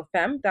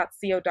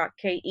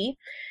capitalfm.co.ke.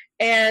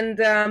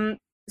 And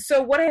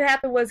so what had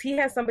happened was he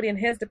has somebody in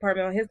his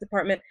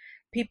department.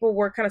 People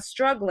were kind of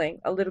struggling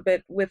a little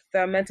bit with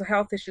mental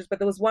health issues, but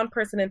there was one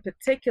person in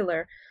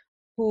particular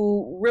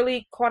who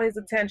really caught his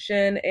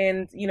attention,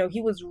 and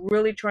he was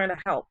really trying to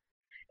help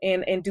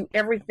and do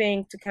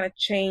everything to kind of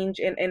change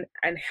and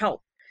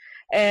help.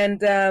 And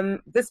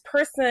this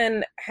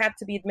person had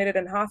to be admitted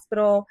in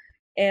hospital,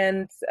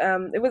 and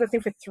it was, I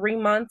think, for 3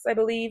 months, I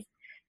believe.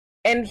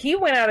 And he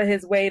went out of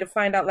his way to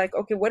find out, like,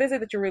 okay, what is it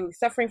that you're really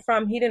suffering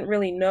from? He didn't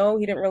really know.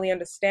 He didn't really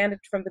understand it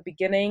from the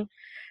beginning.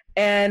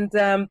 And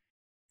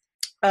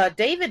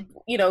David,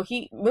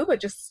 Muba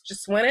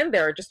just went in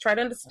there, just tried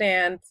to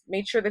understand,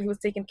 made sure that he was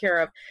taken care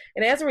of.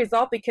 And as a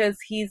result, because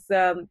he's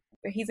a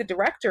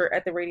director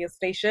at the radio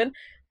station,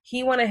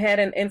 he went ahead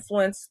and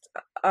influenced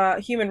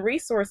human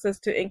resources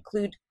to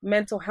include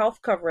mental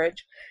health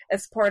coverage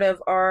as part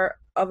of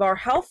our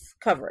health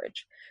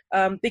coverage,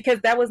 because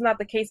that was not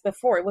the case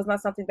before. It was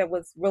not something that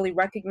was really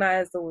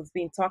recognized or was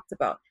being talked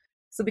about.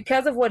 So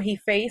because of what he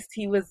faced,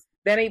 he was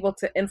then able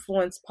to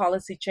influence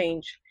policy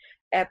change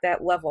at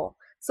that level.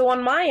 So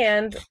on my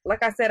end,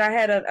 like I said, I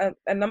had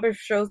a number of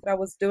shows that I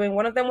was doing.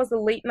 One of them was the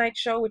late night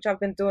show, which I've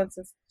been doing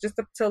since just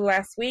up till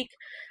last week.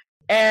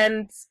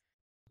 And,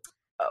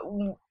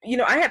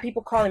 I had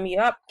people calling me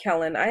up,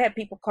 Kellen. I had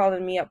people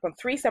calling me up on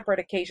 3 separate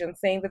occasions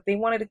saying that they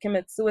wanted to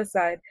commit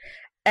suicide.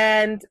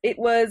 And it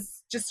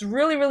was just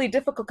really, really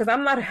difficult because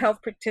I'm not a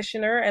health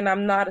practitioner and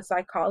I'm not a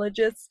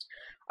psychologist.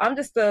 I'm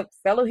just a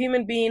fellow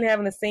human being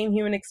having the same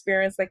human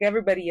experience like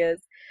everybody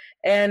is.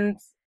 And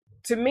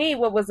to me,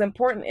 what was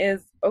important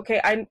is,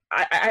 okay,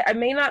 I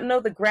may not know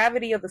the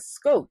gravity of the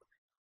scope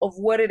of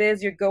what it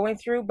is you're going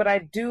through, but I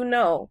do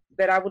know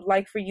that I would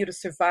like for you to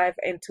survive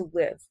and to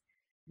live.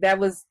 That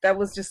was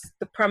just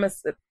the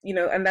premise,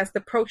 and that's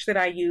the approach that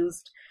I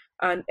used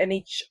on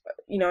each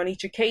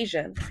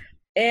occasion.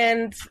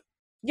 And,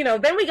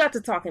 then we got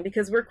to talking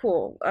because we're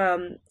cool.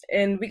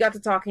 And we got to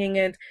talking,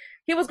 and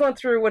he was going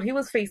through what he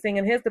was facing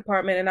in his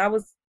department, and I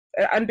was,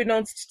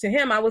 unbeknownst to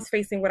him, I was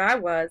facing what I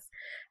was.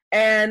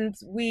 And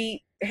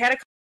we had a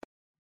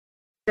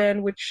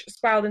conversation which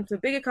spiraled into a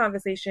bigger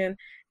conversation,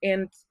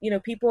 and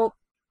people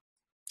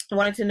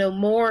wanted to know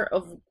more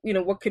of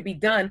what could be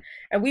done,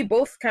 and we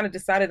both kind of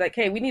decided like,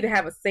 hey, we need to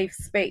have a safe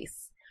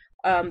space,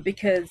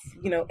 because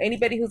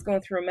anybody who's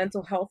going through a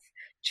mental health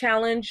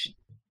challenge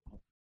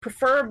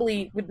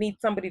preferably would need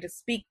somebody to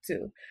speak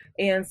to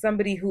and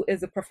somebody who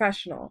is a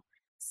professional.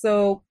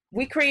 So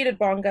we created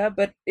Bonga,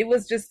 but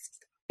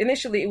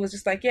initially it was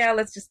just like, yeah,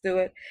 let's just do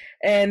it.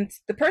 And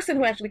the person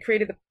who actually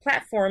created the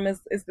platform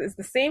is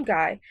the same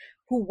guy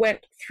who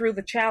went through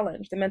the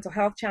challenge, the mental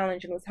health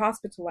challenge, and was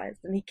hospitalized.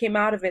 And he came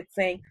out of it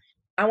saying,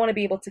 I want to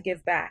be able to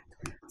give back.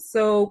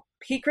 So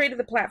he created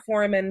the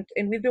platform, and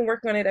we've been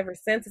working on it ever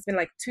since. It's been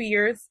like 2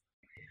 years.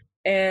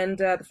 And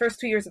the first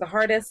 2 years are the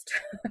hardest.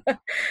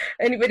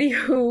 Anybody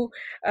who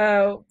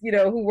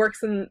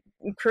works in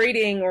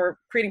creating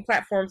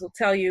platforms will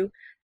tell you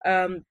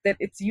that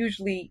it's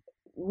usually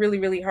really,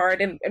 really hard.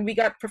 And we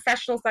got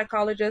professional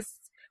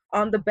psychologists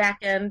on the back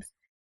end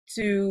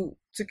to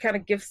kind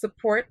of give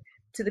support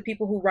to the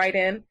people who write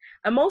in.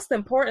 And most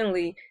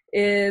importantly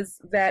is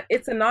that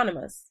it's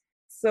anonymous.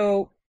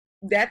 So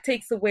that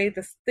takes away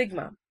the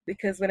stigma,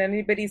 because when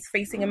anybody's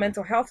facing a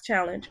mental health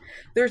challenge,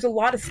 there's a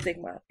lot of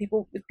stigma.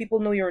 If people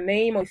know your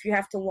name, or if you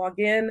have to log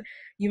in,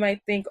 you might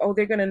think, oh,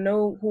 they're going to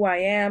know who I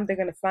am, they're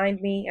going to find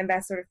me, and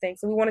that sort of thing.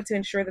 So we wanted to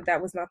ensure that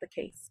that was not the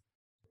case.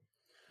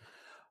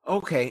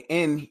 Okay.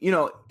 And,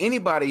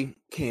 anybody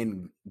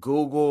can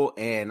Google,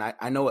 and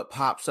I know it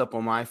pops up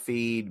on my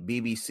feed.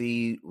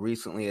 BBC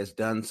recently has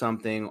done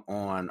something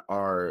on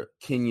our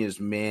Kenya's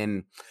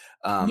men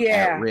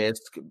at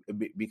risk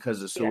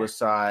because of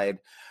suicide.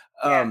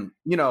 The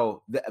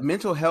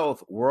mental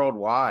health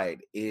worldwide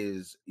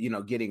is,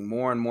 getting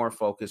more and more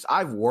focused.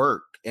 I've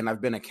worked and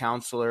I've been a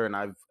counselor and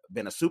I've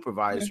been a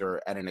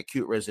supervisor at an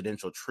acute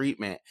residential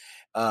treatment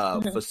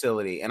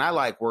facility. And I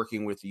like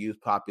working with the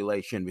youth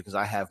population because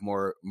I have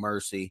more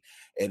mercy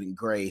and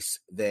grace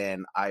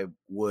than I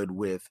would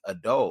with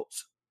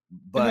adults.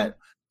 But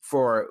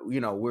for,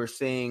 we're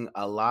seeing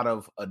a lot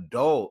of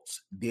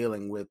adults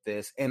dealing with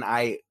this. And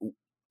I,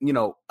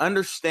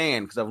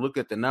 understand, because I've looked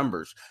at the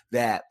numbers,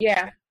 that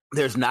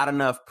there's not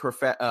enough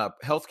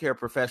healthcare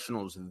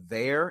professionals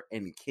there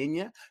in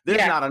Kenya.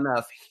 There's not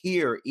enough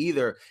here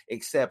either,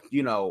 except,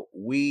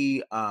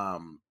 we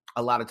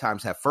a lot of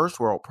times have first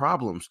world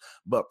problems,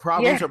 but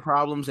problems are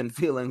problems and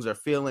feelings are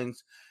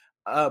feelings.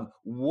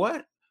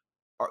 What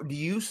do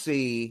you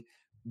see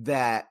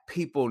that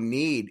people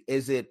need?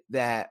 Is it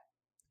that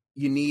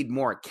you need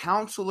more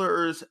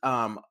counselors,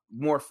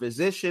 more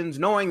physicians,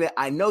 knowing that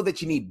I know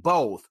that you need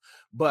both,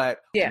 but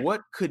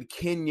what could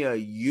Kenya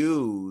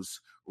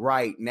use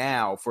right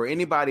now for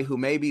anybody who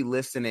may be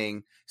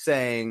listening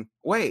saying,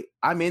 wait,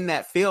 I'm in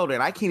that field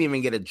and I can't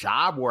even get a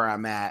job where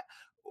I'm at.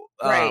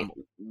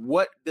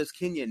 What does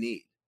Kenya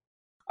need?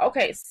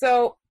 Okay,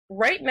 so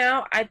right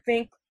now, I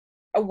think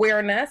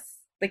awareness,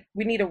 like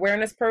we need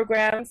awareness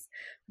programs.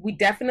 We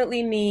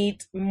definitely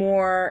need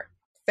more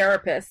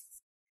therapists,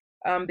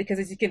 because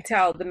as you can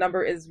tell, the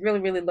number is really,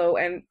 really low.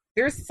 And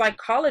there's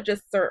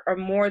psychologists are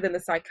more than the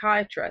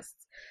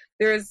psychiatrists.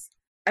 There's,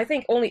 I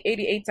think, only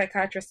 88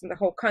 psychiatrists in the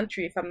whole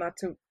country, if I'm not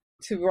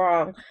too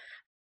wrong.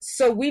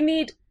 So we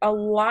need a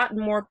lot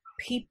more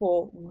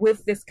people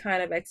with this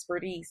kind of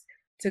expertise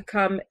to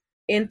come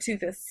into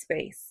this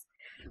space.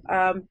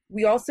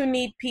 We also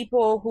need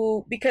people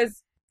who,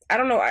 because I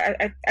don't know,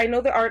 I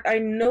know I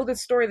know the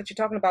story that you're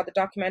talking about, the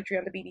documentary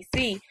on the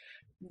BBC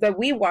that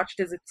we watched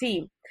as a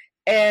team,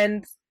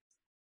 and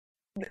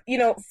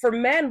for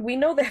men, we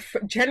know that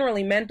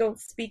generally men don't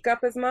speak up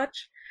as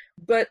much,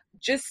 but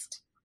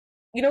just,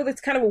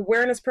 this kind of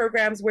awareness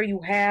programs where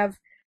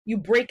you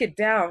break it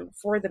down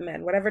for the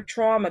men, whatever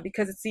trauma,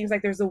 because it seems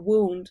like there's a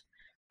wound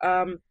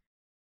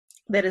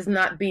that is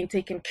not being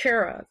taken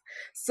care of.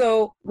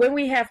 So when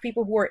we have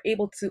people who are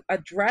able to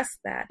address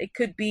that, it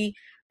could be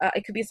a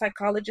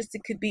psychologist,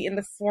 it could be in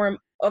the form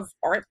of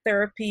art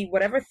therapy,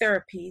 whatever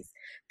therapies,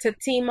 to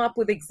team up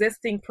with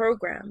existing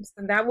programs,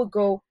 and that will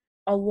go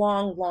a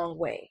long, long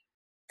way.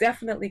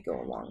 Definitely go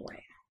a long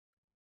way.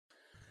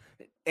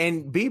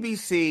 And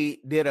BBC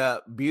did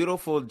a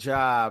beautiful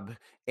job,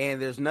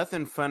 and there's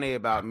nothing funny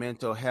about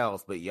mental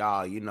health, but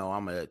y'all,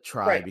 I'm going to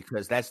try, right,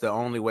 because that's the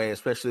only way,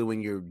 especially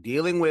when you're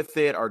dealing with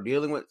it or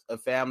dealing with a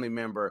family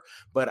member.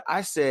 But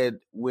I said,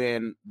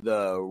 when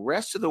the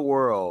rest of the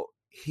world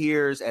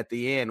hears at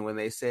the end when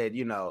they said,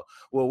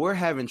 well, we're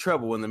having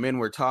trouble when the men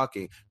were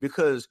talking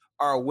because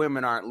our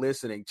women aren't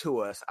listening to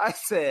us. I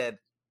said,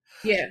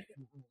 yeah,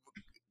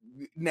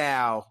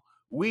 now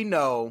we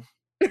know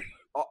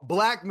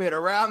Black men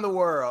around the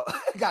world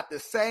got the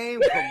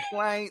same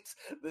complaints,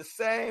 the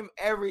same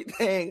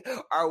everything.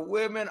 Our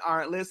women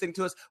aren't listening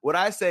to us. What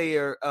I say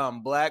are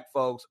Black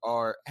folks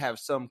have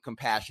some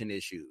compassion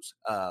issues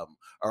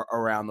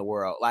around the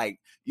world. Like,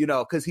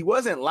 because he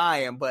wasn't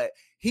lying, but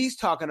he's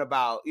talking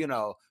about,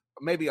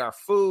 maybe our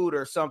food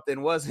or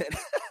something wasn't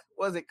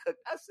cooked.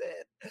 I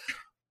said,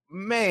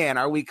 man,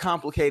 are we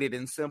complicated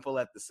and simple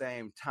at the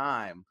same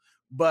time?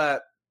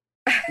 But,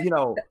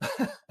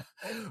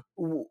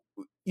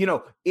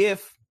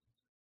 if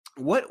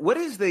what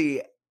is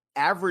the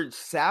average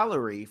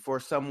salary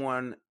for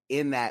someone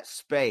in that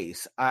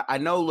space? I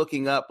know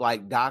looking up,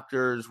 like,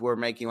 doctors were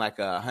making like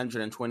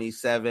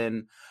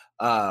 127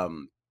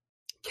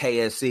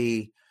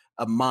 KSE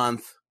a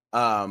month,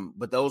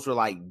 but those were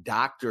like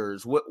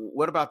doctors.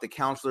 What about the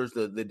counselors,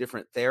 the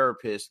different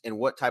therapists, and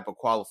what type of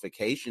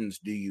qualifications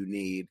do you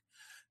need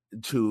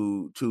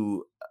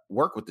to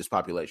work with this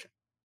population?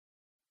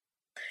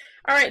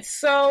 All right,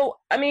 so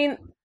I mean,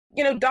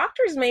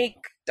 doctors make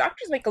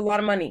a lot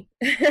of money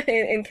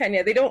in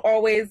Kenya. They don't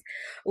always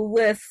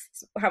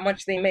list how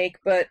much they make,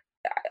 but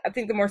I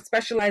think the more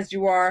specialized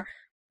you are,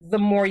 the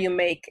more you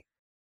make.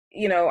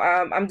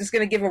 I'm just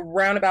going to give a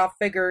roundabout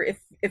figure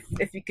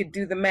if you could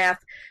do the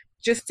math.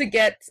 Just to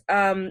get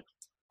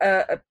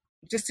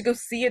just to go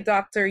see a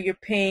doctor, you're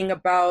paying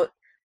about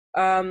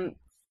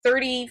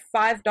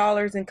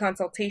 $35 in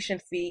consultation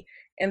fee,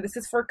 and this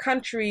is for a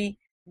country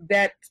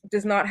that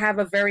does not have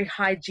a very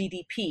high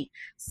GDP.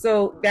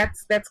 So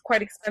that's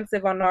quite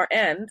expensive on our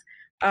end.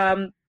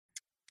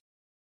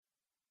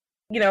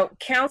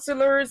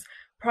 Counselors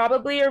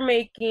probably are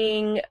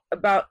making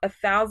about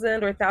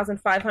 $1,000 or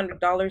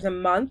 $1,500 a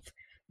month,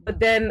 but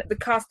then the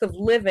cost of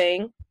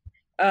living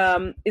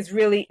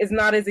is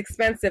not as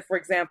expensive, for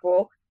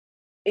example,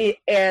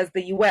 as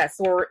the US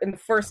or in the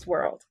first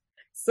world.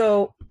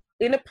 So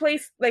in a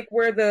place like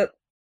where the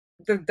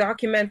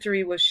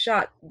documentary was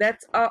shot,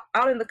 that's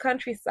out in the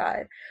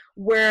countryside,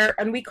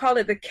 and we call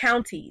it the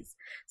counties.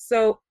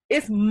 So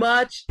it's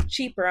much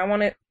cheaper. I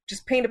want to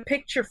just paint a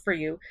picture for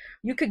you.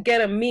 You could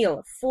get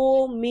a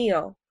full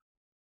meal,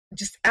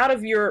 just out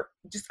of your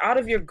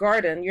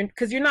garden.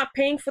 Because you're not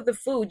paying for the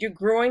food. You're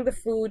growing the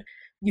food.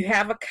 You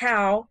have a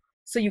cow,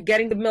 so you're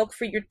getting the milk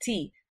for your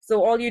tea.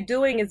 So all you're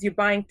doing is you're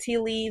buying tea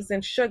leaves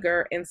and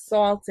sugar and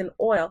salt and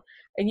oil,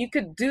 and you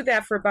could do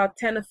that for about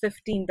 $10 to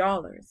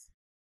 $15,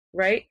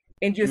 right?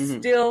 And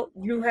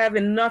you have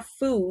enough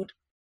food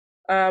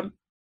to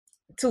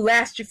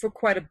last you for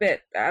quite a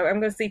bit. I'm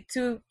going to say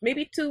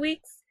maybe 2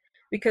 weeks,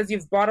 because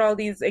you've bought all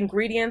these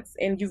ingredients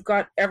and you've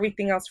got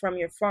everything else from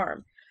your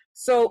farm.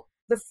 So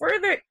the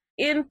further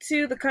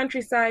into the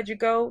countryside you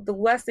go, the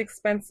less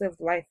expensive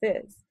life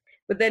is.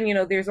 But then,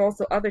 there's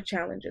also other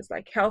challenges,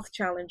 like health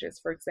challenges,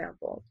 for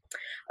example.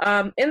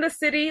 In the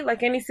city,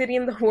 like any city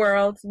in the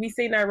world, we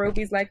say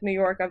Nairobi's like New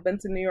York. I've been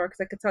to New York,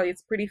 so I could tell you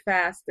it's pretty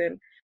fast and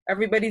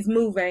everybody's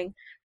moving.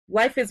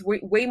 Life is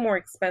way more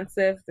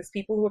expensive. There's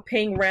people who are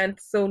paying rent.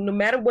 So no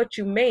matter what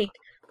you make,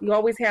 you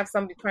always have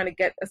somebody trying to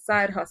get a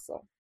side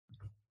hustle.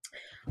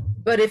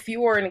 But if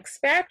you were an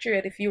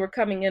expatriate, if you were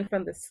coming in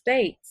from the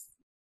States,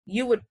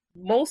 you would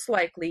most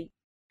likely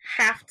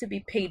have to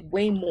be paid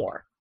way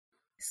more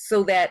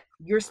so that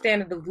your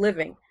standard of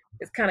living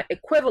is kind of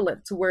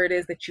equivalent to where it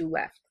is that you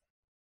left.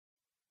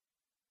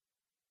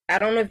 I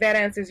don't know if that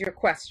answers your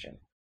question.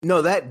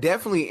 No, that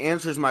definitely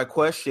answers my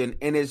question.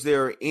 And is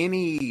there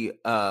any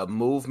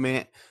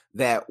movement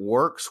that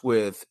works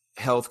with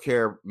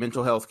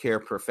mental health care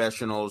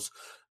professionals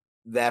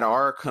that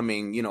are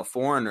coming,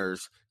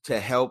 foreigners, to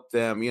help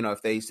them,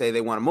 if they say they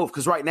want to move?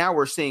 Because right now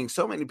we're seeing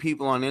so many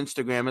people on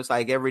Instagram. It's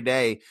like every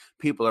day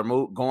people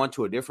are going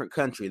to a different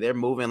country. They're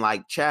moving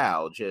like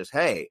chow, just,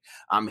 hey,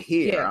 I'm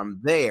here, yeah,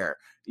 I'm there,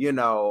 and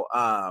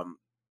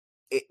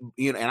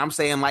I'm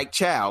saying like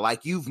chow,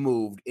 like you've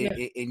moved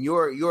in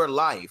your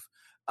life.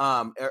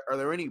 Are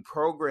there any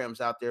programs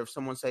out there if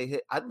someone say,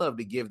 hey, I'd love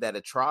to give that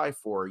a try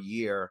for a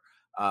year?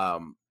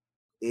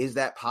 Is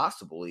that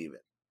possible even?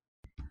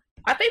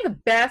 I think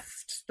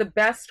the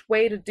best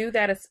way to do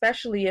that,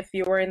 especially if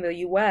you're in the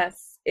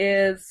US,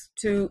 is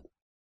to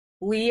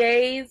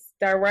liaise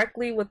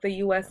directly with the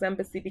US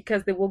Embassy,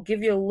 because they will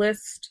give you a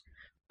list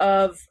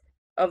of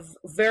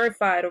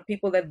verified or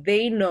people that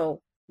they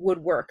know would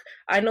work.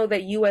 I know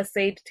that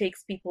USAID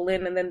takes people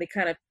in and then they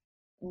kind of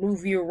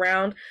move you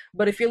around,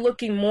 but if you're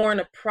looking more in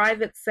a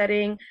private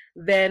setting,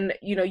 then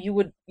you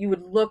would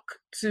look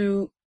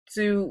to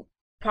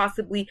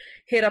possibly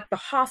hit up the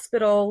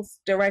hospitals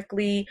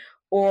directly,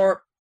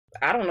 or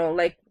I don't know,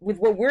 like with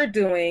what we're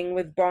doing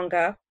with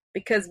Bonga,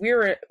 because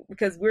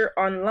we're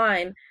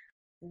online.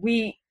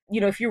 We,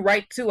 if you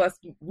write to us,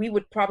 we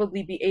would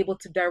probably be able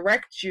to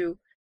direct you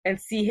and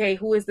see, hey,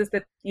 who is this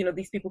that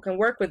these people can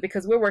work with,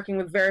 because we're working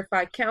with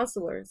verified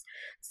counselors.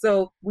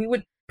 So we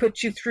would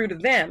put you through to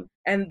them,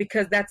 and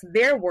because that's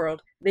their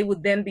world, they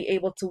would then be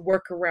able to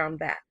work around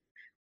that.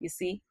 You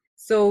see,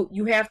 so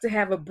you have to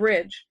have a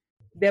bridge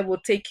that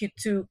will take you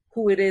to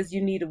who it is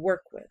you need to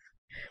work with.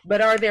 But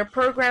are there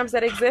programs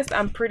that exist?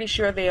 I'm pretty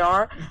sure they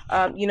are.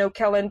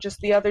 Kellen, just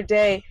the other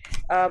day,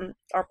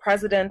 our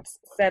president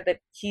said that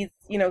he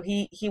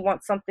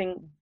wants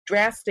something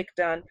drastic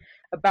done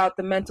about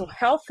the mental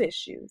health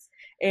issues.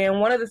 And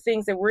one of the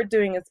things that we're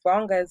doing as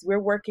Bonga is we're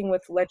working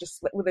with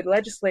a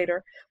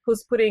legislator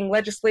who's putting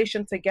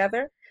legislation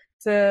together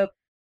to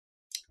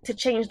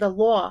change the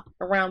law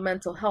around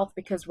mental health,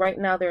 because right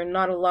now there's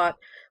not a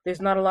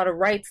lot of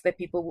rights that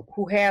people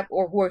who have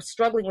or who are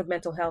struggling with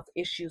mental health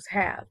issues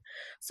have.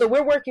 So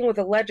we're working with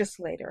a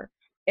legislator,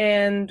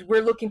 and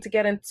we're looking to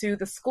get into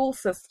the school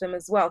system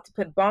as well, to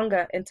put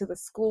Bonga into the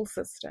school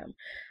system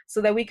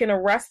so that we can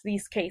arrest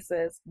these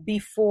cases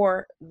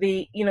before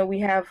we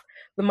have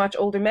the much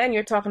older men.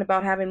 You're talking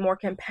about having more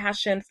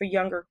compassion for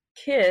younger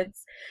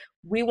kids.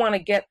 We want to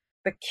get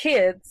the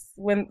kids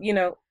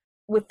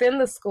within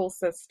the school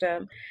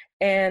system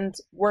and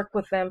work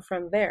with them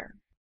from there.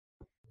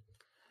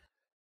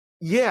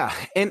 Yeah,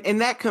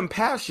 and that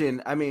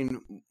compassion, I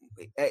mean,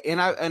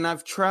 and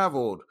I've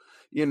traveled,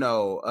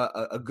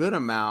 a good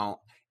amount,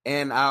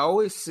 and I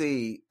always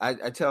see,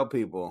 I tell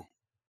people,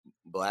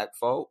 Black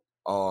folk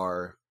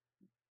are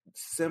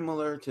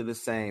similar to the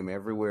same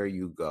everywhere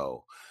you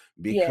go,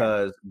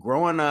 because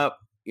growing up,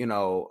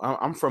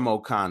 I'm from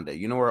Oconda.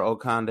 You know where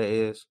Oconda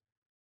is?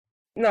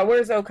 No,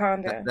 where's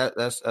Oconda?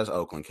 That's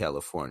Oakland,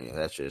 California.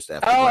 That's just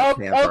after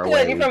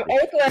Oakland. You're from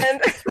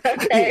Oakland.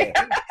 Okay.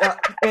 Yeah.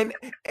 And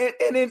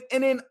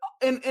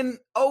in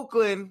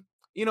Oakland,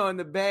 in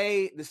the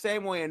Bay, the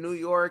same way in New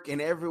York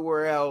and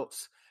everywhere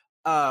else,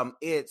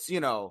 it's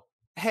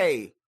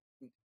hey,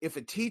 if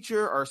a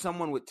teacher or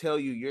someone would tell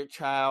you your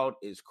child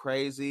is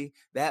crazy,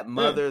 that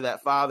mother,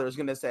 that father is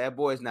going to say, that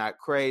boy's not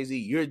crazy.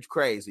 You're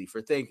crazy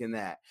for thinking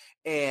that.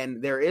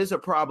 And there is a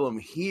problem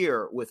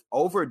here with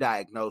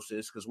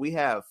overdiagnosis, because we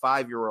have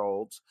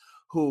 5-year-olds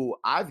who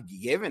I've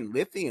given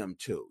lithium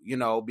to,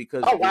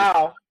 because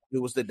it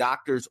was the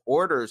doctor's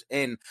orders.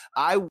 And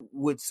I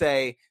would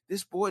say,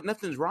 this boy,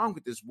 nothing's wrong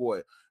with this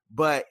boy,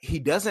 but he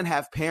doesn't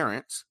have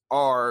parents,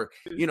 or,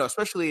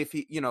 especially if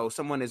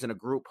someone is in a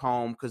group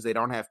home because they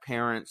don't have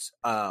parents,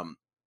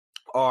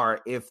 or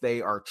if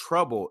they are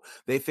troubled,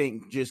 they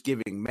think just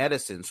giving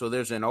medicine. So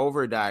there's an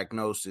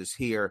overdiagnosis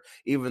here,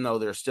 even though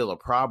there's still a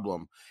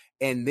problem.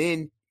 And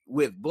then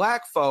with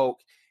Black folk,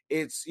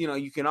 it's,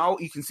 you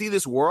can see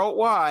this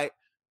worldwide.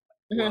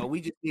 Well,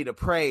 we just need to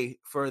pray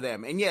for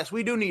them. And yes,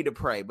 we do need to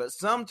pray, but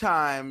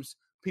sometimes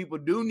people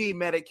do need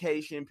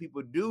medication.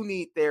 People do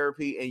need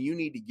therapy, and you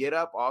need to get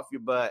up off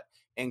your butt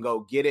and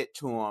go get it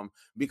to them,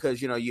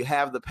 because, you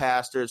have the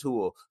pastors who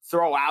will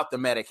throw out the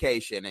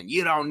medication and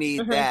you don't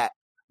need that,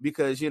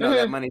 because,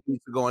 that money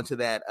needs to go into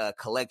that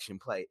collection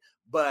plate.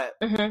 But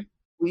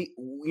we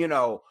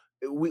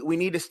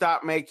need to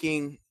stop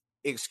making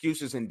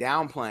excuses and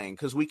downplaying,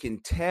 because we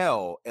can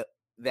tell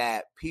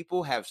that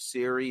people have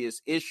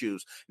serious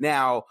issues.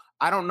 Now,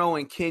 I don't know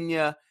in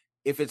Kenya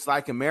if it's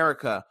like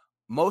America.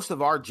 Most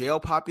of our jail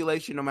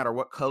population, no matter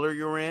what color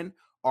you're in,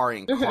 are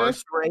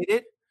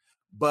incarcerated.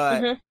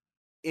 But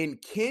in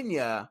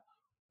Kenya,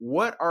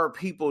 what are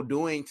people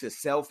doing to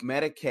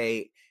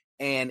self-medicate,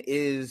 and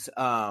is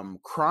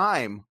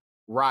crime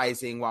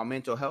rising while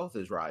mental health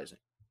is rising?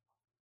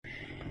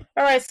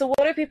 All right, so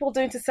what are people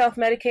doing to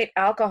self-medicate?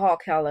 Alcohol,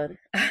 Kellen.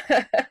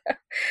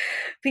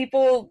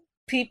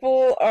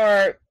 People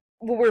are,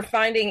 we're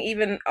finding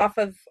even off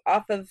of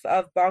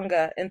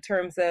Bonga, in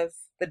terms of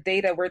the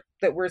data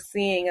that we're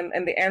seeing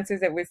and the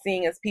answers that we're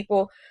seeing, as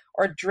people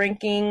are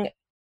drinking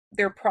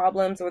their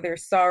problems or their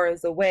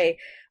sorrows away.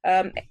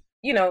 In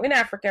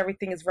Africa,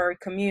 everything is very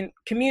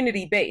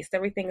community based.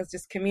 Everything is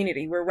just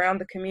community. We're around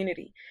the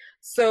community.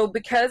 So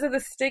because of the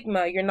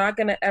stigma, you're not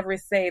going to ever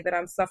say that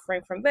I'm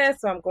suffering from this,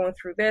 or I'm going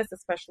through this,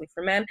 especially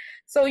for men.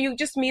 So you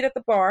just meet at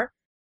the bar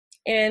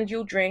and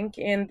you'll drink.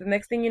 And the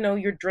next thing you know,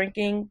 you're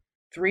drinking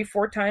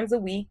 3-4 times a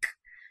week.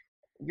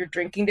 You're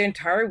drinking the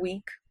entire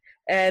week.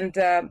 And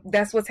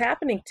that's what's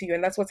happening to you.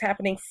 And that's what's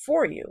happening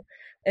for you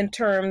in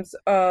terms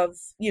of,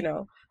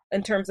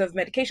 in terms of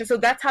medication. So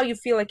that's how you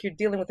feel like you're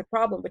dealing with the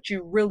problem, but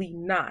you're really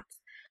not.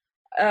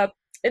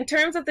 in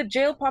terms of the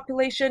jail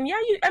population,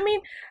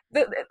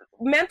 the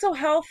mental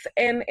health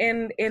and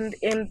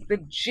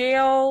the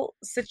jail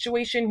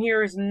situation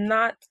here is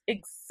not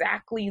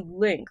exactly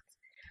linked.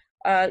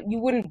 You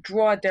wouldn't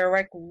draw a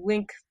direct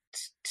link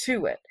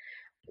to it.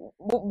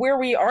 Where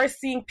we are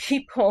seeing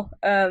people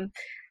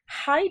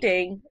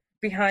hiding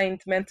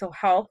behind mental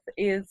health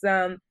is,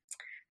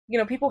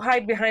 people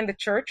hide behind the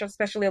church,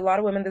 especially a lot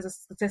of women. There's a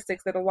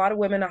statistics that a lot of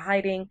women are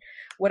hiding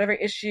whatever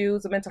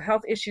issues or mental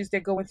health issues they're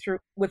going through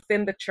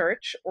within the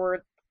church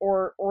or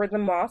the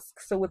mosque,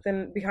 so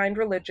behind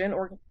religion,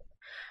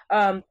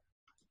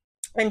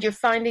 and you're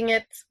finding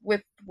it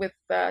with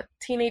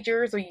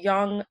teenagers or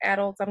young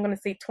adults. I'm going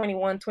to say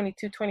 21,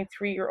 22,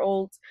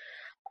 23-year-olds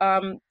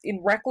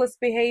in reckless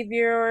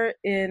behavior,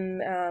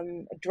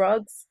 in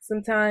drugs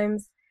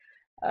sometimes,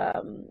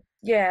 and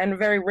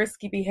very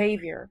risky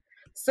behavior.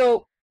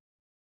 So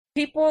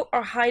people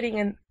are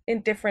hiding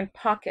in different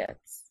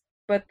pockets,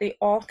 but they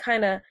all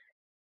kind of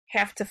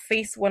have to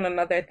face one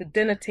another at the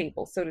dinner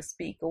table, so to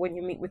speak, or when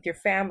you meet with your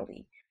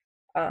family.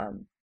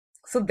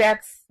 So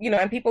that's,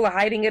 and people are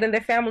hiding it in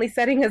their family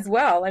setting as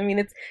well. I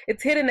mean,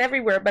 it's hidden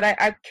everywhere, but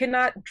I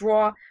cannot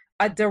draw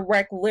a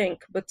direct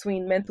link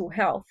between mental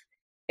health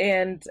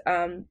and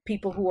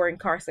people who are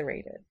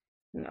incarcerated.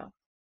 No.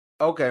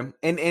 Okay.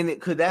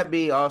 And could that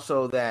be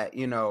also that,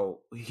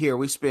 here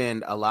we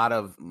spend a lot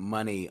of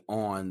money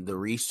on the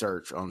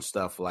research on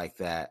stuff like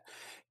that.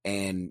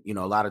 And,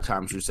 a lot of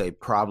times you say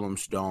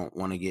problems don't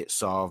want to get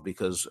solved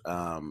because,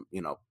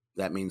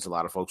 that means a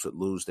lot of folks would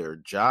lose their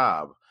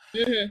job.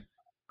 Mm-hmm.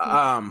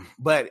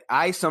 But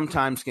I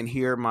sometimes can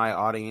hear my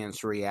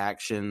audience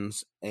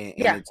reactions, and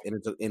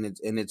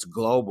it's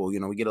global.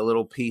 We get a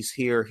little piece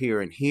here,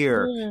 and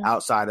here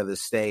outside of the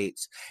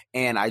States.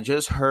 And I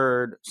just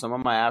heard some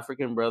of my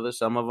African brothers,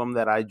 some of them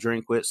that I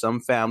drink with,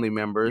 some family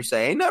members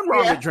say, "Ain't nothing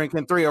wrong with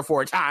drinking 3 or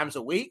 4 times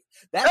a week.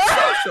 That's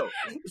social."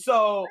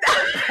 So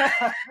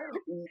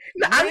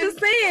I'm just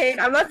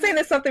saying. I'm not saying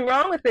there's something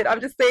wrong with it. I'm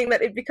just saying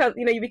that it becomes,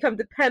 you become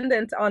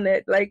dependent on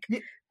it. Like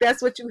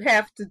that's what you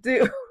have to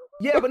do.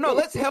 Yeah, but no,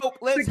 let's help.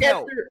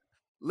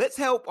 Let's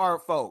help our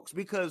folks,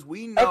 because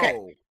we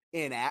know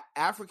in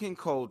African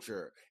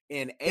culture,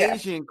 in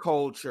Asian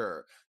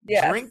culture,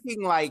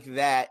 drinking like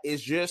that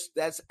is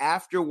that's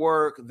after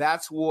work.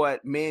 That's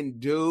what men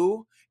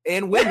do,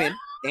 and women,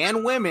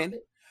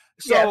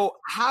 So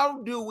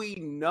how do we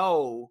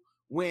know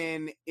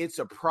when it's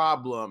a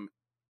problem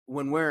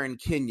when we're in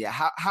Kenya?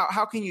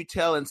 How can you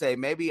tell and say,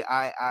 maybe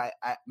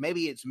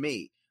maybe it's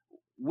me?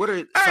 What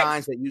are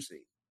signs that you see?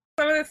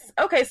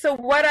 Okay, so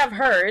what I've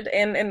heard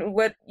and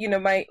what,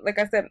 like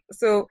I said,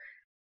 so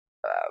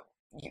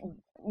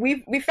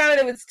we found out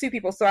it was 2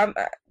 people. So I'm,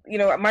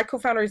 my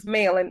co-founder is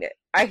male, and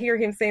I hear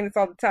him saying this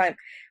all the time,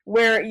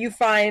 where you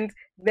find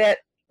that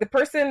the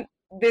person,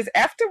 there's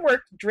after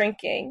work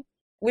drinking,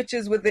 which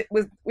is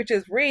which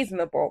is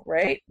reasonable,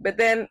 right? But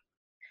then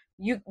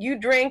you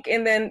drink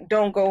and then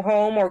don't go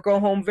home, or go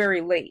home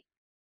very late.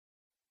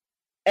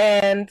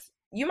 And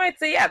you might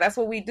say, yeah, that's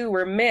what we do.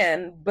 We're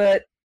men,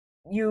 but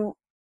you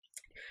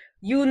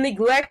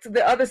neglect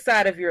the other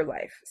side of your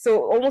life.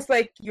 So almost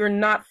like you're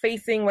not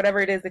facing whatever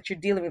it is that you're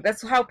dealing with.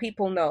 That's how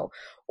people know.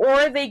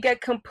 Or they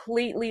get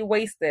completely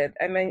wasted.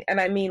 I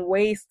mean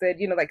wasted,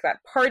 like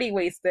that party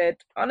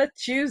wasted on a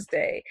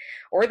Tuesday.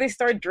 Or they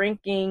start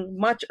drinking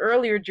much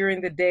earlier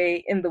during the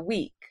day in the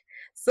week.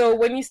 So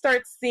when you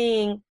start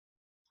seeing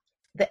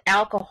the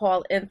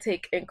alcohol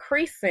intake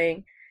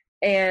increasing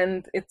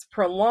and it's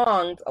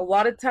prolonged, a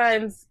lot of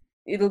times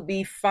it'll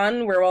be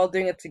fun. We're all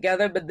doing it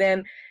together. But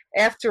then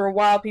after a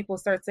while, people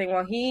start saying,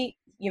 well, he's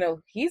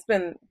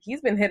been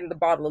hitting the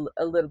bottle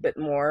a little bit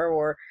more,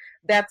 or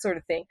that sort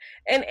of thing.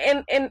 And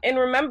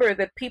remember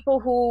that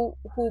people who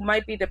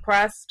might be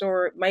depressed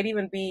or might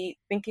even be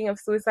thinking of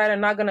suicide are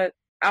not going to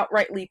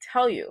outrightly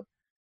tell you.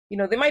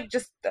 They might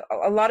just,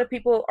 a lot of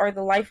people are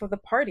the life of the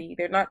party.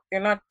 They're not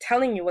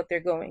telling you what they're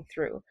going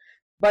through,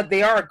 but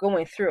they are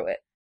going through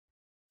it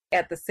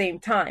at the same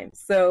time.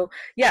 So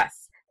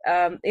yes.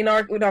 In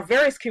our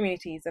various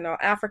communities, in our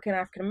African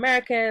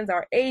Americans,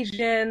 our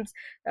Asians,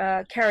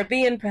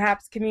 Caribbean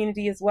perhaps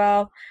community as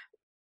well,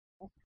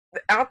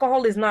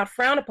 alcohol is not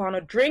frowned upon,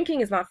 or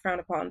drinking is not frowned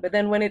upon. But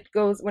then when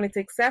it's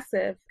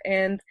excessive,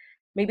 and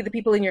maybe the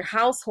people in your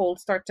household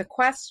start to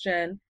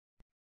question,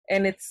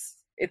 and it's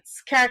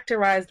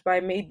characterized by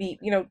maybe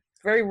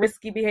very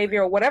risky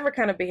behavior or whatever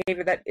kind of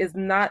behavior that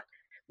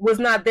was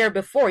not there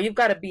before, you've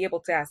got to be able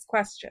to ask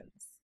questions.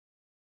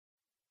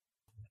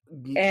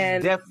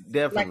 And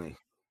definitely,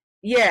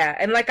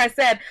 and like I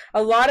said,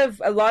 a lot of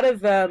what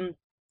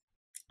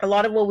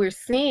we're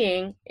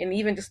seeing, and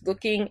even just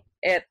looking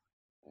at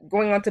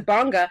going on to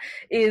Bonga,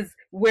 is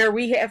where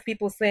we have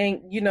people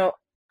saying, I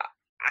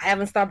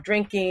haven't stopped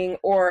drinking,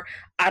 or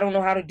I don't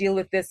know how to deal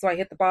with this, so I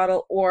hit the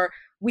bottle. Or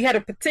we had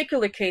a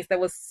particular case that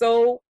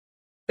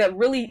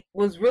really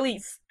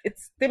it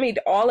stymied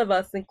all of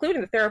us, including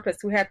the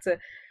therapist, who had to,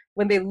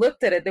 when they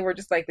looked at it, they were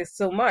just like, there's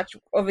so much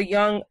of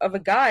a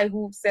guy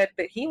who said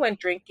that he went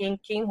drinking,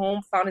 came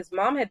home, found his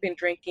mom had been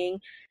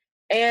drinking,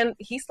 and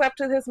he slept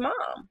with his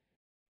mom.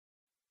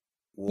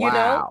 Wow. You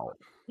know?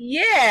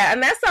 Yeah,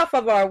 and that's off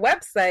of our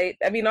website.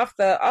 I mean, off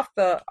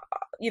that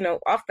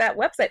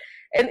website.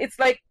 And it's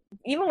like,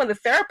 even when the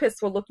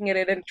therapists were looking at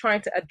it and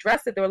trying to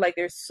address it, they were like,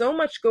 "There's so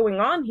much going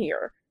on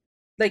here.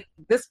 Like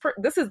this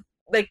is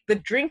like the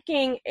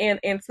drinking and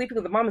sleeping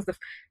with the mom is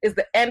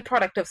the end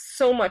product of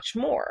so much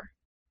more."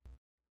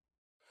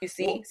 You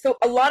see, well, so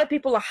a lot of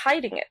people are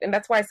hiding it, and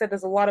that's why I said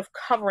there's a lot of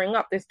covering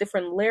up. There's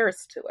different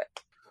layers to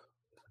it.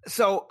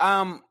 So,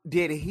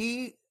 did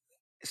he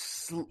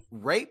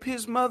rape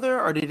his mother,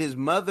 or did his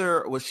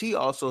mother, was she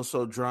also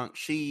so drunk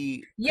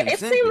she consented? It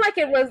seemed like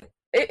it was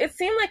it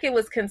seemed like it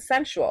was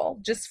consensual,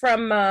 just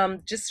from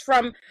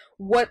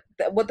what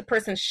the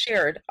person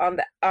shared on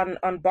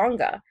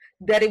Bonga,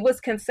 that it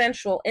was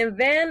consensual. And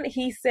then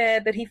he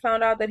said that he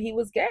found out that he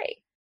was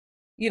gay.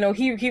 You know,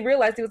 he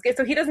realized he was gay.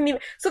 So he doesn't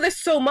even, so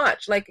there's so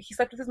much, like, he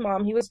slept with his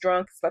mom, he was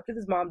drunk, slept with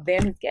his mom,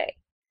 then he's gay.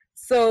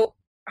 So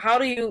how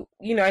do you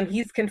know, and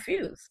he's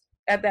confused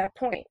at that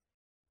point.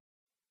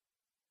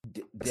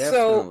 Definitely.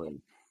 So,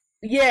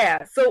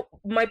 yeah. So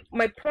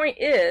my point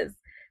is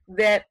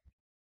that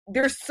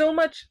there's so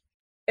much,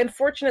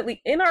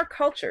 unfortunately, in our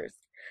cultures,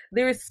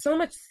 there is so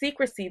much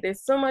secrecy.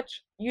 There's so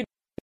much,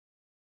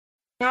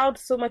 held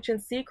so much in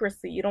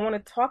secrecy. You don't want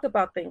to talk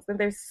about things, and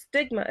there's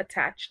stigma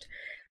attached,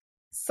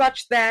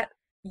 such that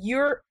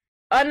you're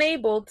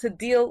unable to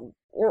deal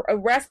or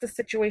arrest a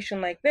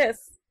situation like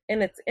this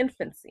in its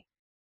infancy.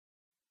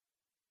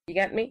 You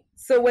get me?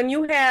 So when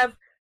you have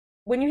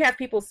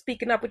people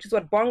speaking up, which is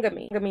what Bonga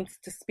means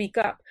to speak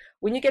up.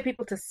 When you get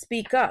people to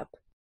speak up,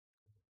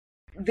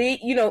 they,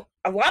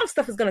 a lot of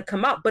stuff is going to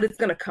come out, but it's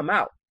going to come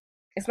out.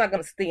 It's not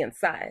going to stay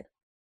inside.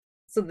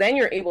 So then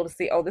you're able to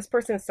see, oh, this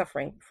person is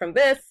suffering from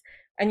this,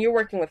 and you're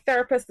working with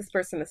therapists. This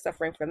person is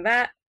suffering from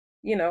that,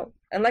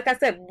 And like I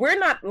said, we're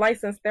not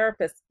licensed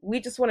therapists. We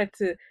just wanted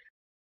to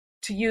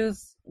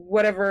use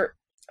whatever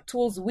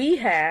tools we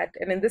had,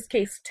 and in this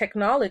case,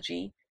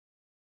 technology,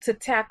 to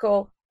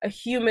tackle a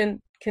human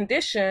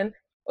condition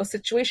or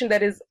situation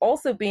that is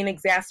also being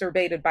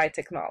exacerbated by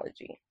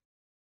technology.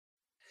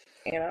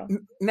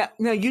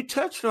 Now you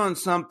touched on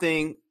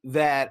something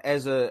that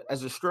as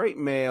a straight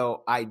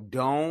male, I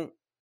don't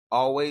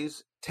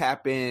always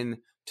tap in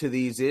to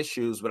these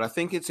issues, but I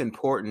think it's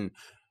important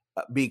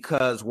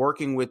because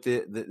working with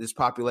this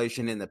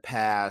population in the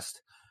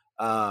past,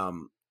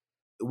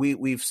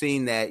 we've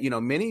seen that,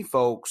 many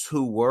folks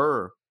who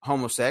were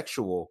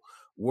homosexual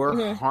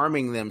were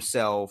harming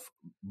themselves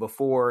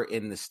before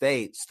in the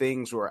States.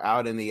 Things were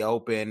out in the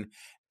open,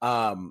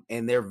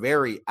 and they're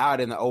very out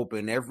in the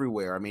open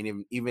everywhere. I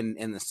mean, even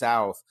in the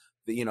South,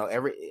 the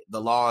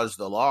law is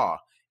the law,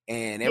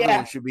 and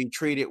everyone should be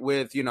treated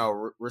with,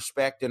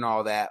 respect and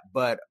all that.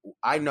 But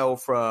I know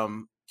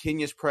from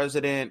Kenya's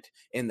president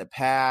in the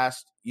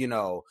past,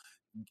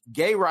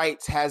 gay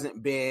rights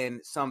hasn't been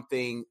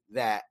something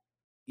that,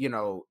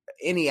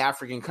 any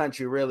African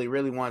country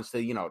really wants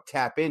to,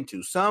 tap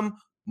into. Some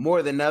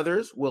more than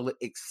others will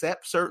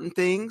accept certain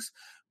things,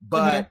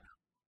 but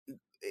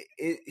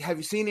have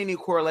you seen any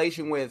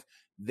correlation with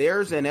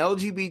there's an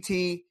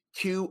LGBTQIA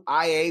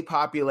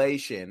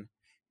population?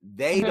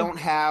 They don't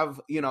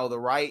have, the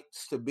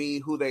rights to be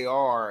who they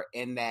are,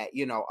 and that,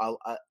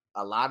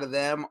 a lot of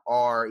them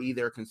are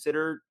either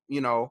considered,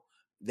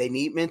 they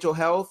need mental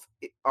health,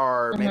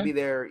 or maybe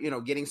they're,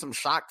 getting some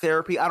shock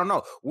therapy. I don't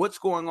know what's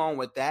going on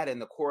with that,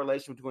 and the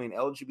correlation between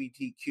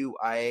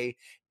LGBTQIA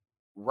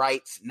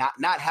rights,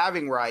 not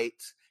having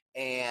rights,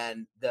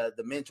 and the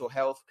mental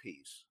health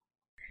piece.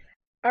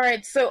 All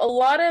right. So a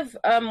lot of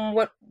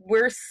what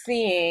we're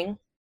seeing,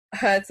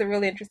 it's a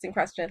really interesting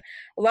question.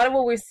 A lot of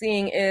what we're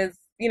seeing is,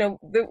 there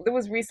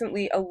was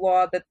recently a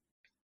law that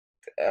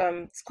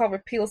it's called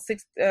Repeal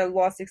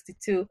Law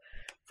 62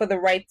 for the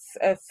rights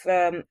of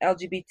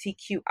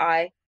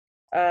LGBTQI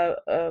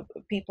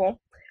people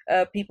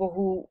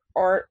who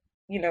are,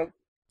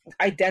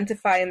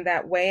 identify in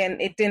that way,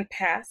 and it didn't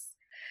pass.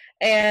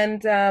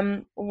 And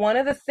one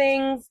of the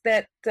things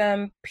that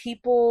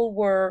people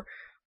were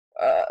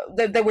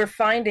that we're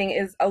finding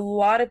is a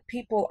lot of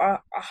people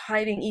are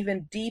hiding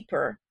even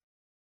deeper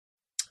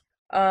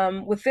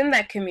within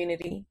that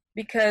community,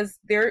 because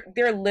they're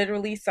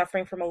literally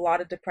suffering from a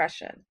lot of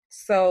depression.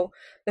 So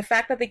the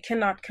fact that they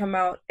cannot come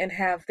out and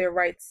have their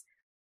rights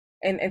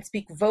and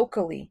speak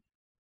vocally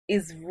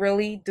is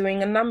really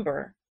doing a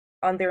number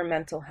on their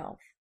mental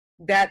health.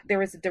 That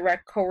there is a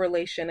direct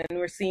correlation, and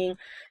we're seeing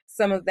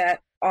some of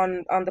that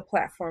on the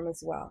platform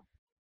as well.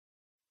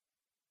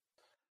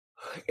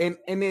 And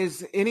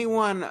is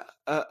anyone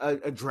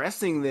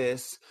addressing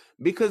this?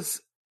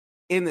 Because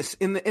in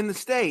the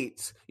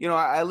States,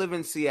 I live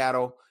in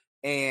Seattle,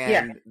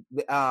 and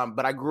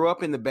but I grew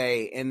up in the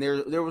Bay, and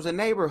there was a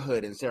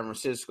neighborhood in San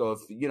Francisco.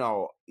 If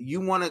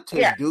you wanted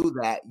to do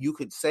that, you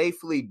could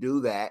safely do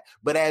that.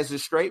 But as a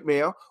straight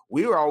male,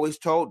 we were always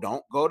told,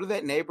 don't go to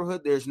that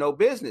neighborhood. There's no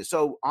business.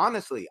 So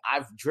honestly,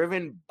 I've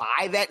driven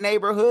by that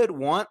neighborhood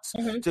once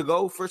to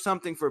go for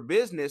something for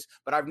business,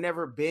 but I've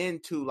never been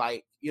to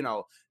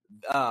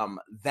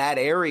that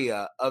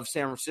area of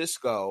San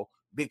Francisco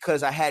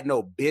because I had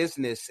no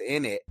business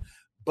in it.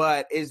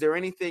 But is there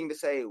anything to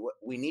say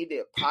we need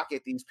to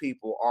pocket these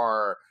people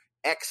or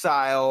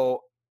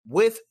exile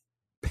with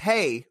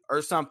pay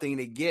or something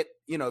to get,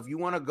 if you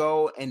want to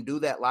go and do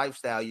that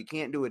lifestyle, you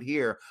can't do it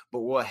here, but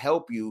we'll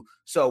help you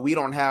so we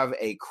don't have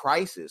a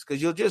crisis,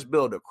 because you'll just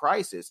build a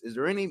crisis. Is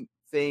there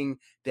anything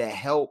to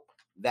help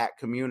that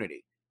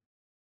community?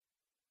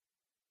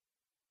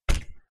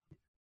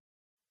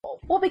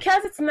 Well,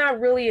 because it's not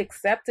really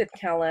accepted,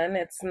 Kellen.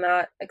 It's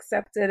not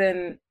accepted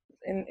in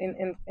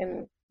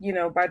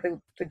by the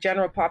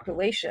general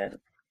population.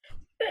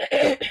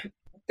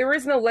 There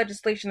is no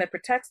legislation that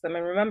protects them.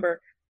 And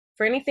remember,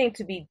 for anything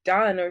to be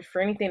done or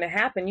for anything to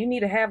happen, you need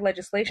to have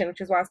legislation,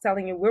 which is why I was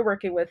telling you we're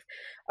working with,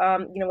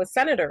 a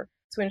senator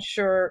to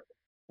ensure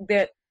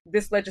that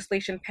this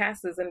legislation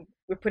passes, and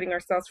we're putting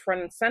ourselves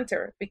front and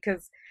center,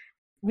 because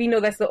we know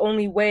that's the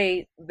only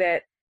way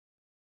that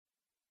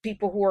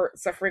people who are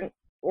suffering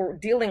or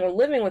dealing or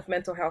living with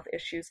mental health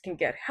issues can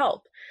get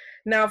help.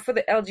 Now, for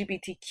the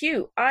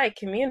LGBTQI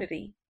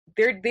community,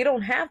 they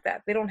don't have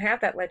that. They don't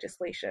have that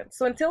legislation.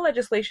 So until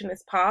legislation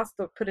is passed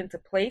or put into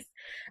place,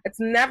 it's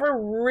never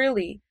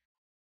really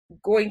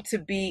going to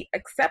be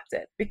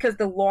accepted because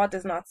the law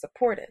does not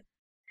support it.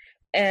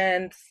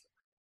 And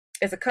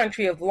as a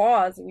country of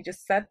laws, you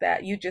just said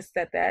that,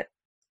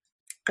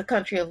 a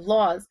country of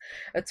laws,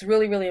 it's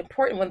really, really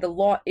important when the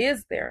law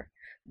is there,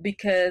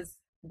 because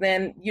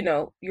then,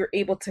 you're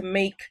able to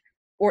make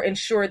or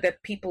ensure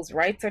that people's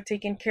rights are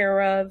taken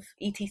care of,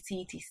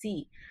 etc.,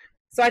 etc.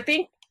 So I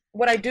think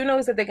what I do know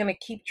is that they're going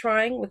to keep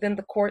trying within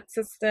the court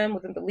system,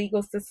 within the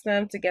legal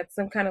system, to get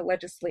some kind of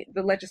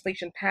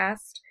legislation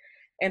passed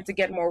and to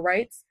get more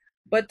rights.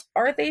 But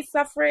are they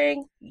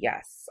suffering?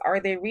 Yes.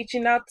 Are they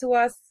reaching out to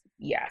us?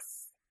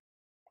 Yes.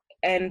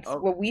 And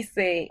what we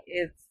say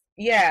is,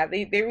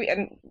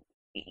 and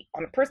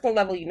on a personal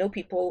level,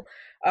 people,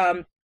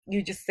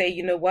 you just say,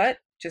 you know what,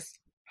 just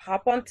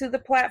hop onto the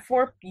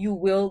platform. You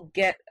will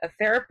get a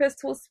therapist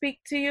who will speak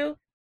to you,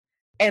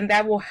 and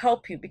that will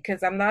help you,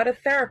 because I'm not a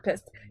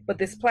therapist, but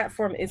this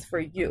platform is for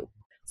you.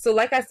 So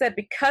like I said,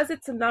 because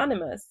it's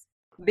anonymous,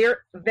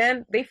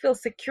 they feel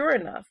secure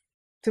enough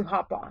to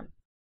hop on,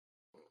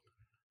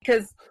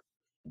 because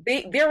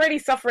they're already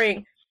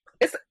suffering.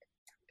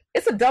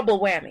 It's a double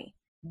whammy.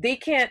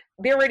 They're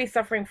already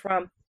suffering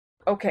from,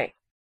 okay,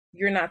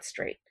 you're not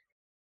straight.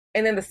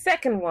 And then the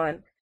second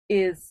one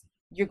is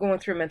you're going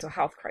through a mental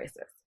health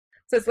crisis.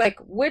 So it's like,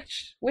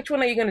 which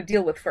one are you going to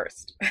deal with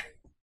first?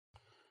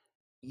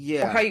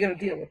 Yeah. Or how are you going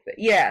to deal with it?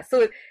 Yeah.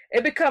 So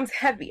it becomes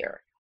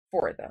heavier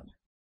for them.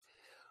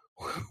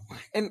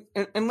 And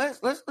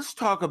let's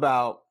talk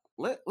about,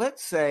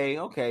 let's say,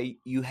 okay,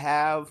 you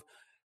have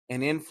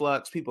an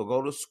influx, people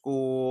go to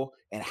school,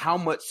 and how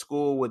much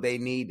school would they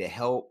need to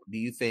help, do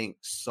you think,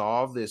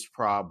 solve this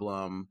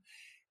problem?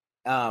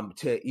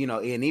 To,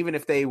 and even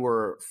if they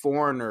were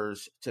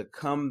foreigners to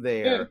come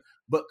there,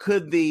 but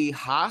could the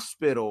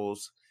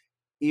hospitals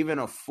even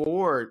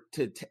afford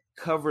to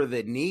cover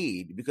the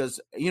need? Because,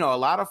 a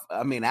lot of,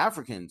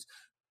 Africans,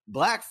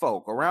 Black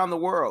folk around the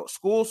world,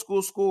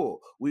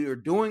 school. We are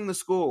doing the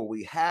school.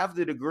 We have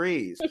the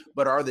degrees,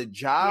 but are the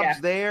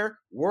jobs there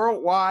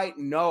worldwide?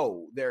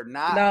 No, they're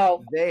not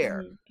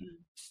there. Mm-hmm.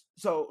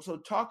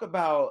 So talk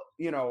about,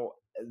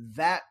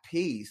 that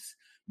piece,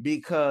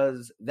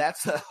 because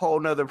that's a whole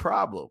nother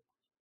problem.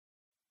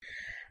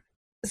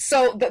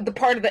 So the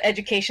part of the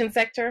education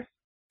sector?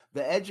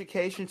 The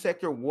education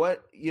sector,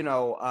 what,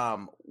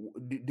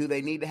 do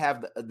they need to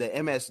have the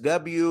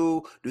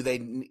MSW? Do they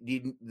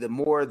need the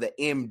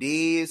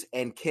MDs?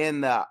 And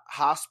can the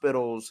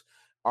hospitals,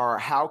 or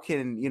how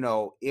can,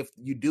 if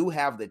you do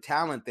have the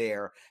talent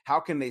there, how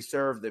can they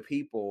serve the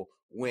people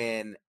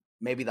when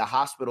maybe the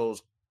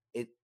hospitals,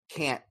 it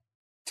can't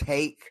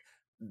take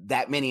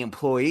that many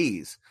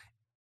employees?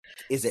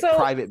 Is it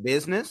private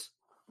business?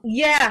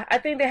 Yeah, I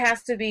think there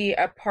has to be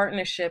a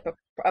partnership,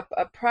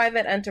 a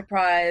private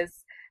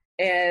enterprise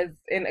as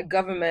in a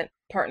government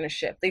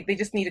partnership. They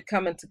just need to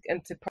come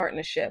into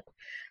partnership.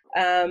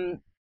 You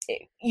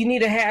need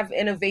to have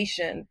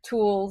innovation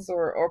tools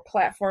or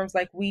platforms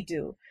like we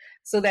do,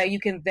 so that you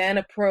can then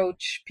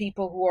approach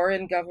people who are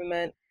in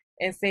government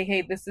and say,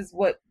 hey, this is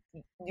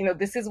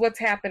what's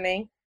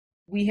happening.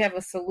 We have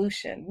a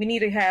solution.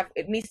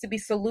 It needs to be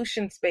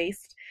solutions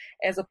based,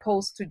 as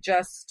opposed to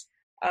just,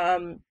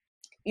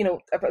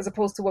 as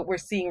opposed to what we're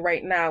seeing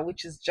right now,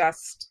 which is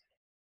just,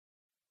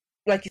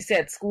 like you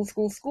said,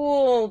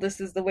 school. This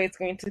is the way it's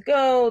going to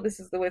go.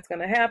 This is the way it's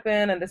going to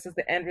happen. And this is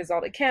the end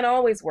result. It can't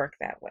always work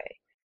that way.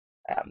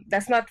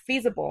 That's not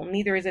feasible.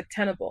 Neither is it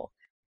tenable.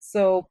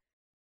 So,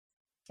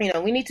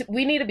 we need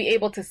to be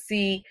able to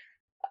see,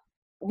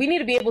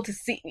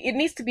 it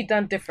needs to be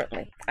done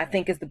differently, I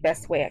think, is the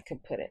best way I can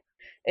put it.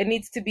 It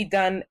needs to be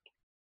done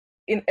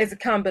as a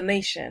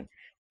combination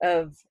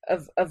of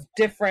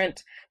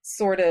different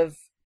sort of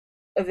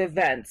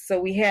events. So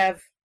we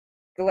have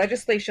the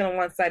legislation on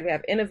one side, we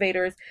have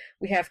innovators,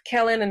 we have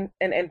Kellen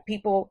and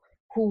people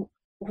who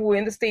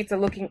in the States are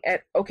looking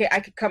at, okay, I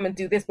could come and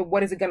do this, but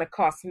what is it going to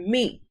cost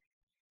me?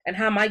 And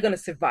how am I going to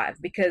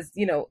survive? Because,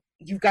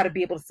 you've got to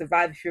be able to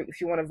survive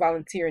if you want to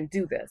volunteer and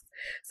do this.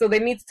 So there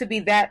needs to be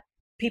that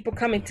people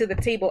coming to the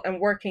table and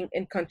working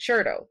in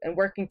concerto and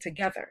working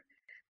together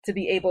to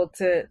be able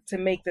to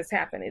make this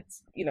happen.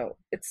 It's,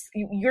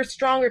 you're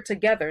stronger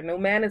together. No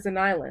man is an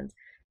island.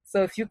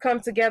 So if you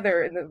come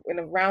together in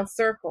a round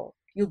circle,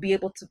 you'll be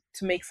able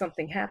to make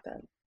something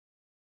happen.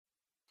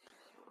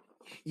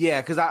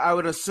 Yeah, because I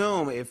would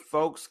assume if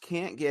folks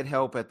can't get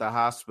help at the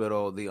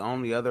hospital, the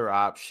only other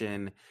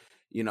option,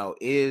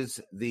 is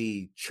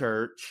the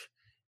church.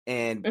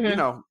 And,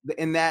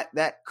 and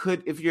that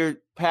could, if your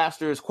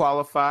pastor is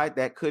qualified,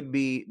 that could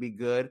be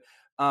good.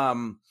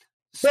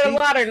 But a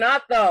lot are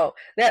not, though.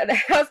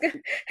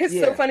 It's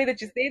so funny that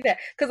you say that,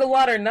 because a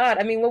lot are not.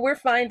 I mean, what we're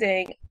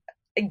finding,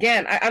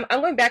 again,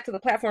 I'm going back to the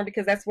platform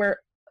because that's where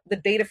the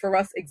data for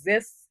us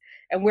exists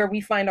and where we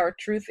find our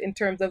truth in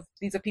terms of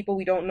these are people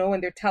we don't know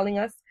and they're telling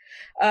us.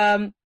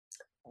 I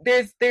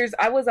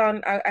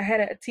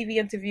had a TV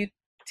interview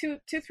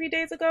 3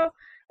 days ago,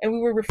 and we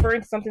were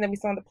referring to something that we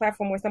saw on the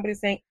platform where somebody's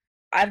saying,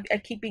 I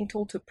keep being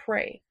told to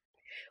pray,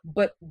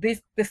 but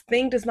this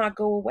thing does not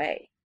go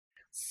away.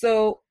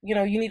 So, you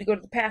need to go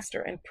to the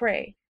pastor and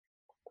pray,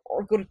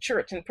 or go to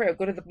church and pray, or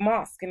go to the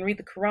mosque and read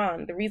the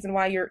Quran. The reason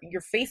why you're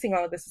facing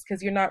all of this is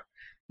because you're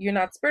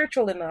not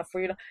spiritual enough,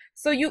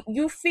 so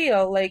you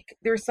feel like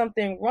there's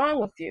something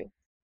wrong with you.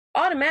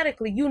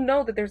 Automatically,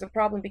 that there's a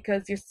problem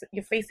because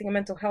you're facing a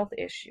mental health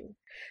issue.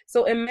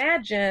 So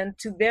imagine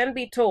to then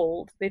be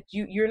told that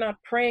you're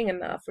not praying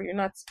enough or you're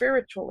not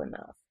spiritual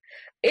enough.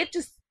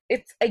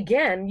 It's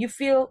again, you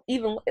feel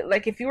even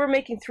like if you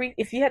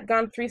had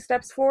gone 3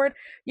 steps forward,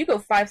 you go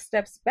 5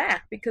 steps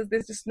back, because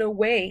there's just no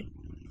way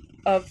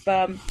of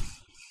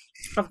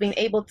being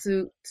able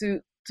to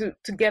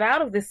get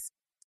out of this,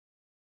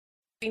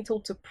 being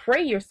told to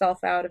pray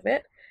yourself out of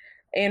it.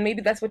 And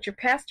maybe that's what your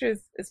pastor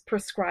is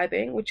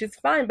prescribing, which is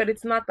fine, but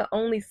it's not the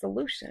only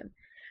solution.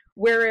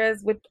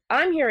 Whereas what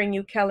I'm hearing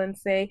you, Kellen,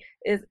 say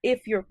is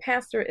if your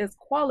pastor is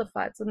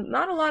qualified. So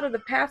not a lot of the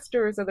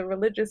pastors or the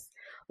religious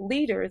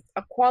leaders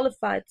are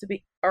qualified to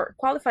be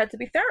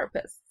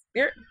therapists.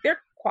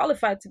 They're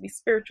qualified to be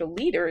spiritual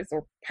leaders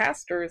or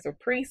pastors or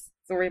priests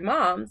or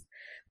imams,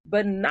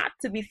 but not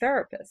to be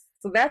therapists.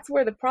 So that's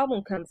where the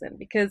problem comes in,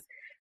 because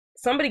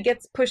somebody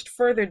gets pushed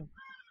further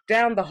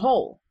down the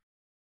hole,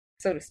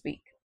 so to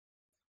speak.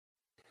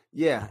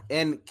 Yeah,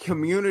 and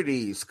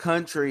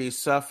countries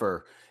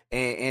suffer.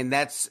 And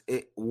that's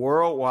it,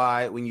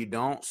 worldwide. When you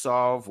don't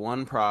solve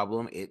one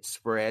problem, it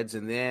spreads.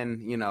 And then,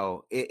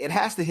 it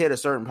has to hit a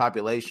certain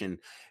population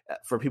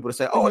for people to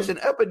say, oh, it's an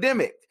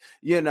epidemic.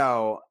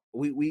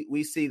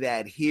 We see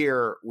that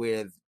here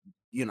with,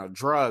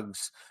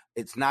 drugs.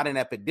 It's not an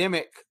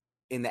epidemic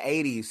in the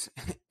 80s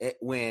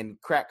when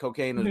crack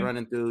cocaine was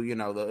running through,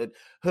 the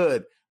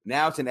hood.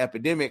 Now it's an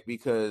epidemic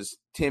because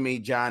Timmy,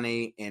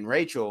 Johnny, and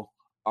Rachel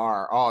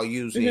are all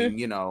using,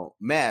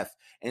 meth.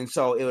 And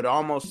so it would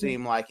almost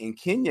seem like in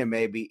Kenya,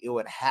 maybe it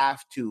would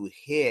have to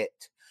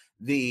hit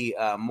the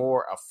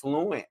more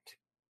affluent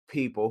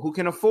people who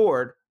can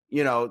afford,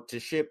 to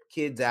ship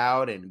kids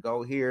out and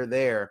go here or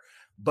there.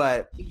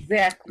 But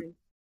exactly.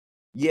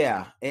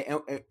 Yeah.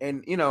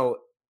 And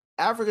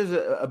Africa is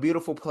a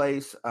beautiful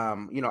place.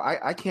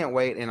 I can't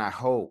wait. And I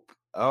hope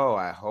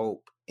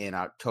in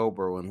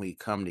October when we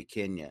come to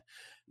Kenya,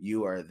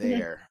 you are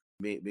there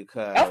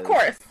because of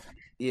course.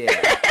 Yeah.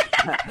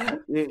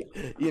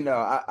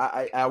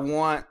 I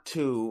want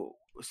to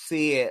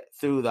see it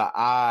through the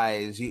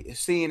eyes,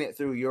 seeing it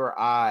through your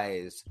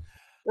eyes.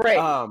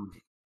 Right.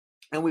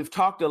 And we've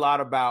talked a lot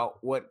about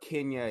what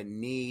Kenya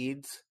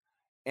needs,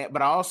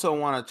 but I also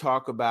want to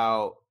talk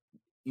about,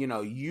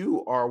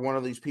 you are one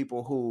of these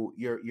people who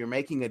you're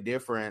making a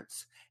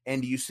difference,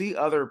 and you see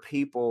other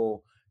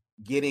people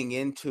getting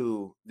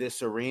into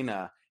this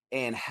arena,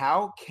 and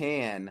how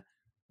can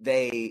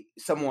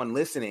someone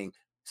listening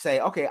say,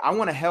 okay, I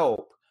want to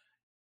help.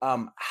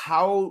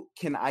 How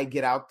can I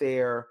get out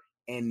there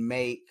and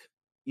make,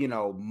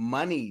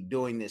 money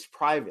doing this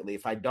privately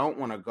if I don't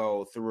want to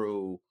go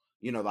through,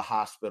 the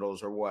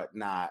hospitals or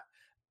whatnot?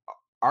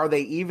 Are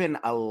they even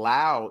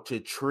allowed to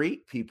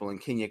treat people in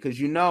Kenya? Because,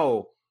 you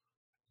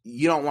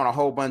don't want a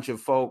whole bunch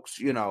of folks,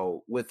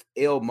 with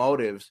ill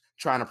motives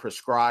trying to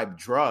prescribe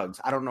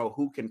drugs. I don't know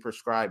who can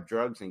prescribe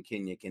drugs in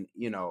Kenya,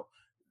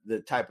 the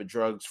type of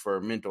drugs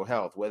for mental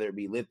health, whether it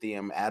be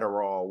lithium,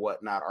 Adderall,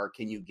 whatnot, or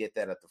can you get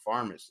that at the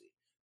pharmacy?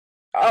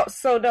 Oh,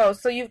 so no.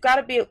 So you've got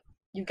to be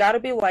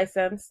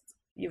licensed.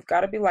 You've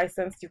got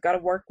to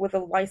work with a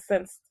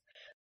licensed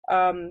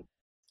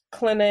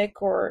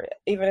clinic, or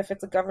even if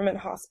it's a government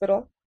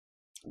hospital.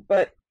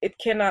 But it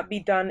cannot be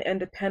done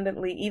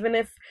independently. Even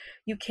if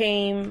you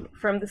came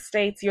from the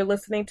States, you're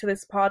listening to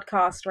this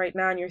podcast right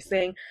now and you're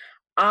saying,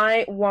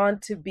 I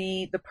want to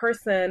be the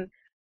person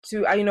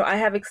to, I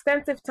have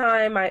extensive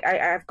time.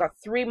 I've got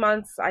 3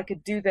 months. I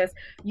could do this.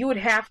 You would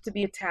have to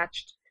be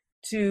attached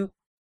to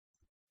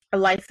a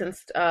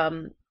licensed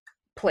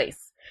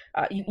place.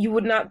 You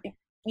would not,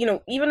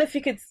 even if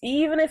you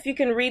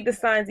can read the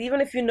signs,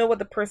 even if you know what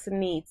the person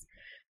needs,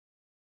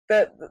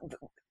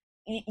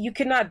 you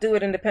cannot do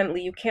it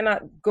independently. You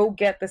cannot go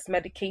get this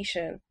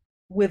medication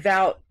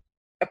without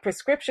a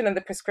prescription, and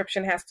the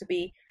prescription has to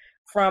be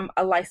from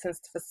a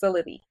licensed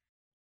facility.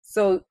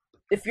 So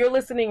if you're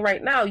listening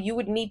right now, you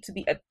would need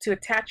to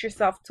attach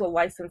yourself to a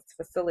licensed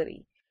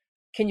facility.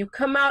 Can you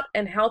come out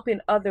and help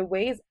in other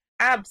ways?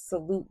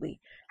 Absolutely.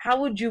 How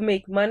would you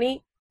make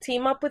money?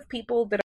 Team up with people that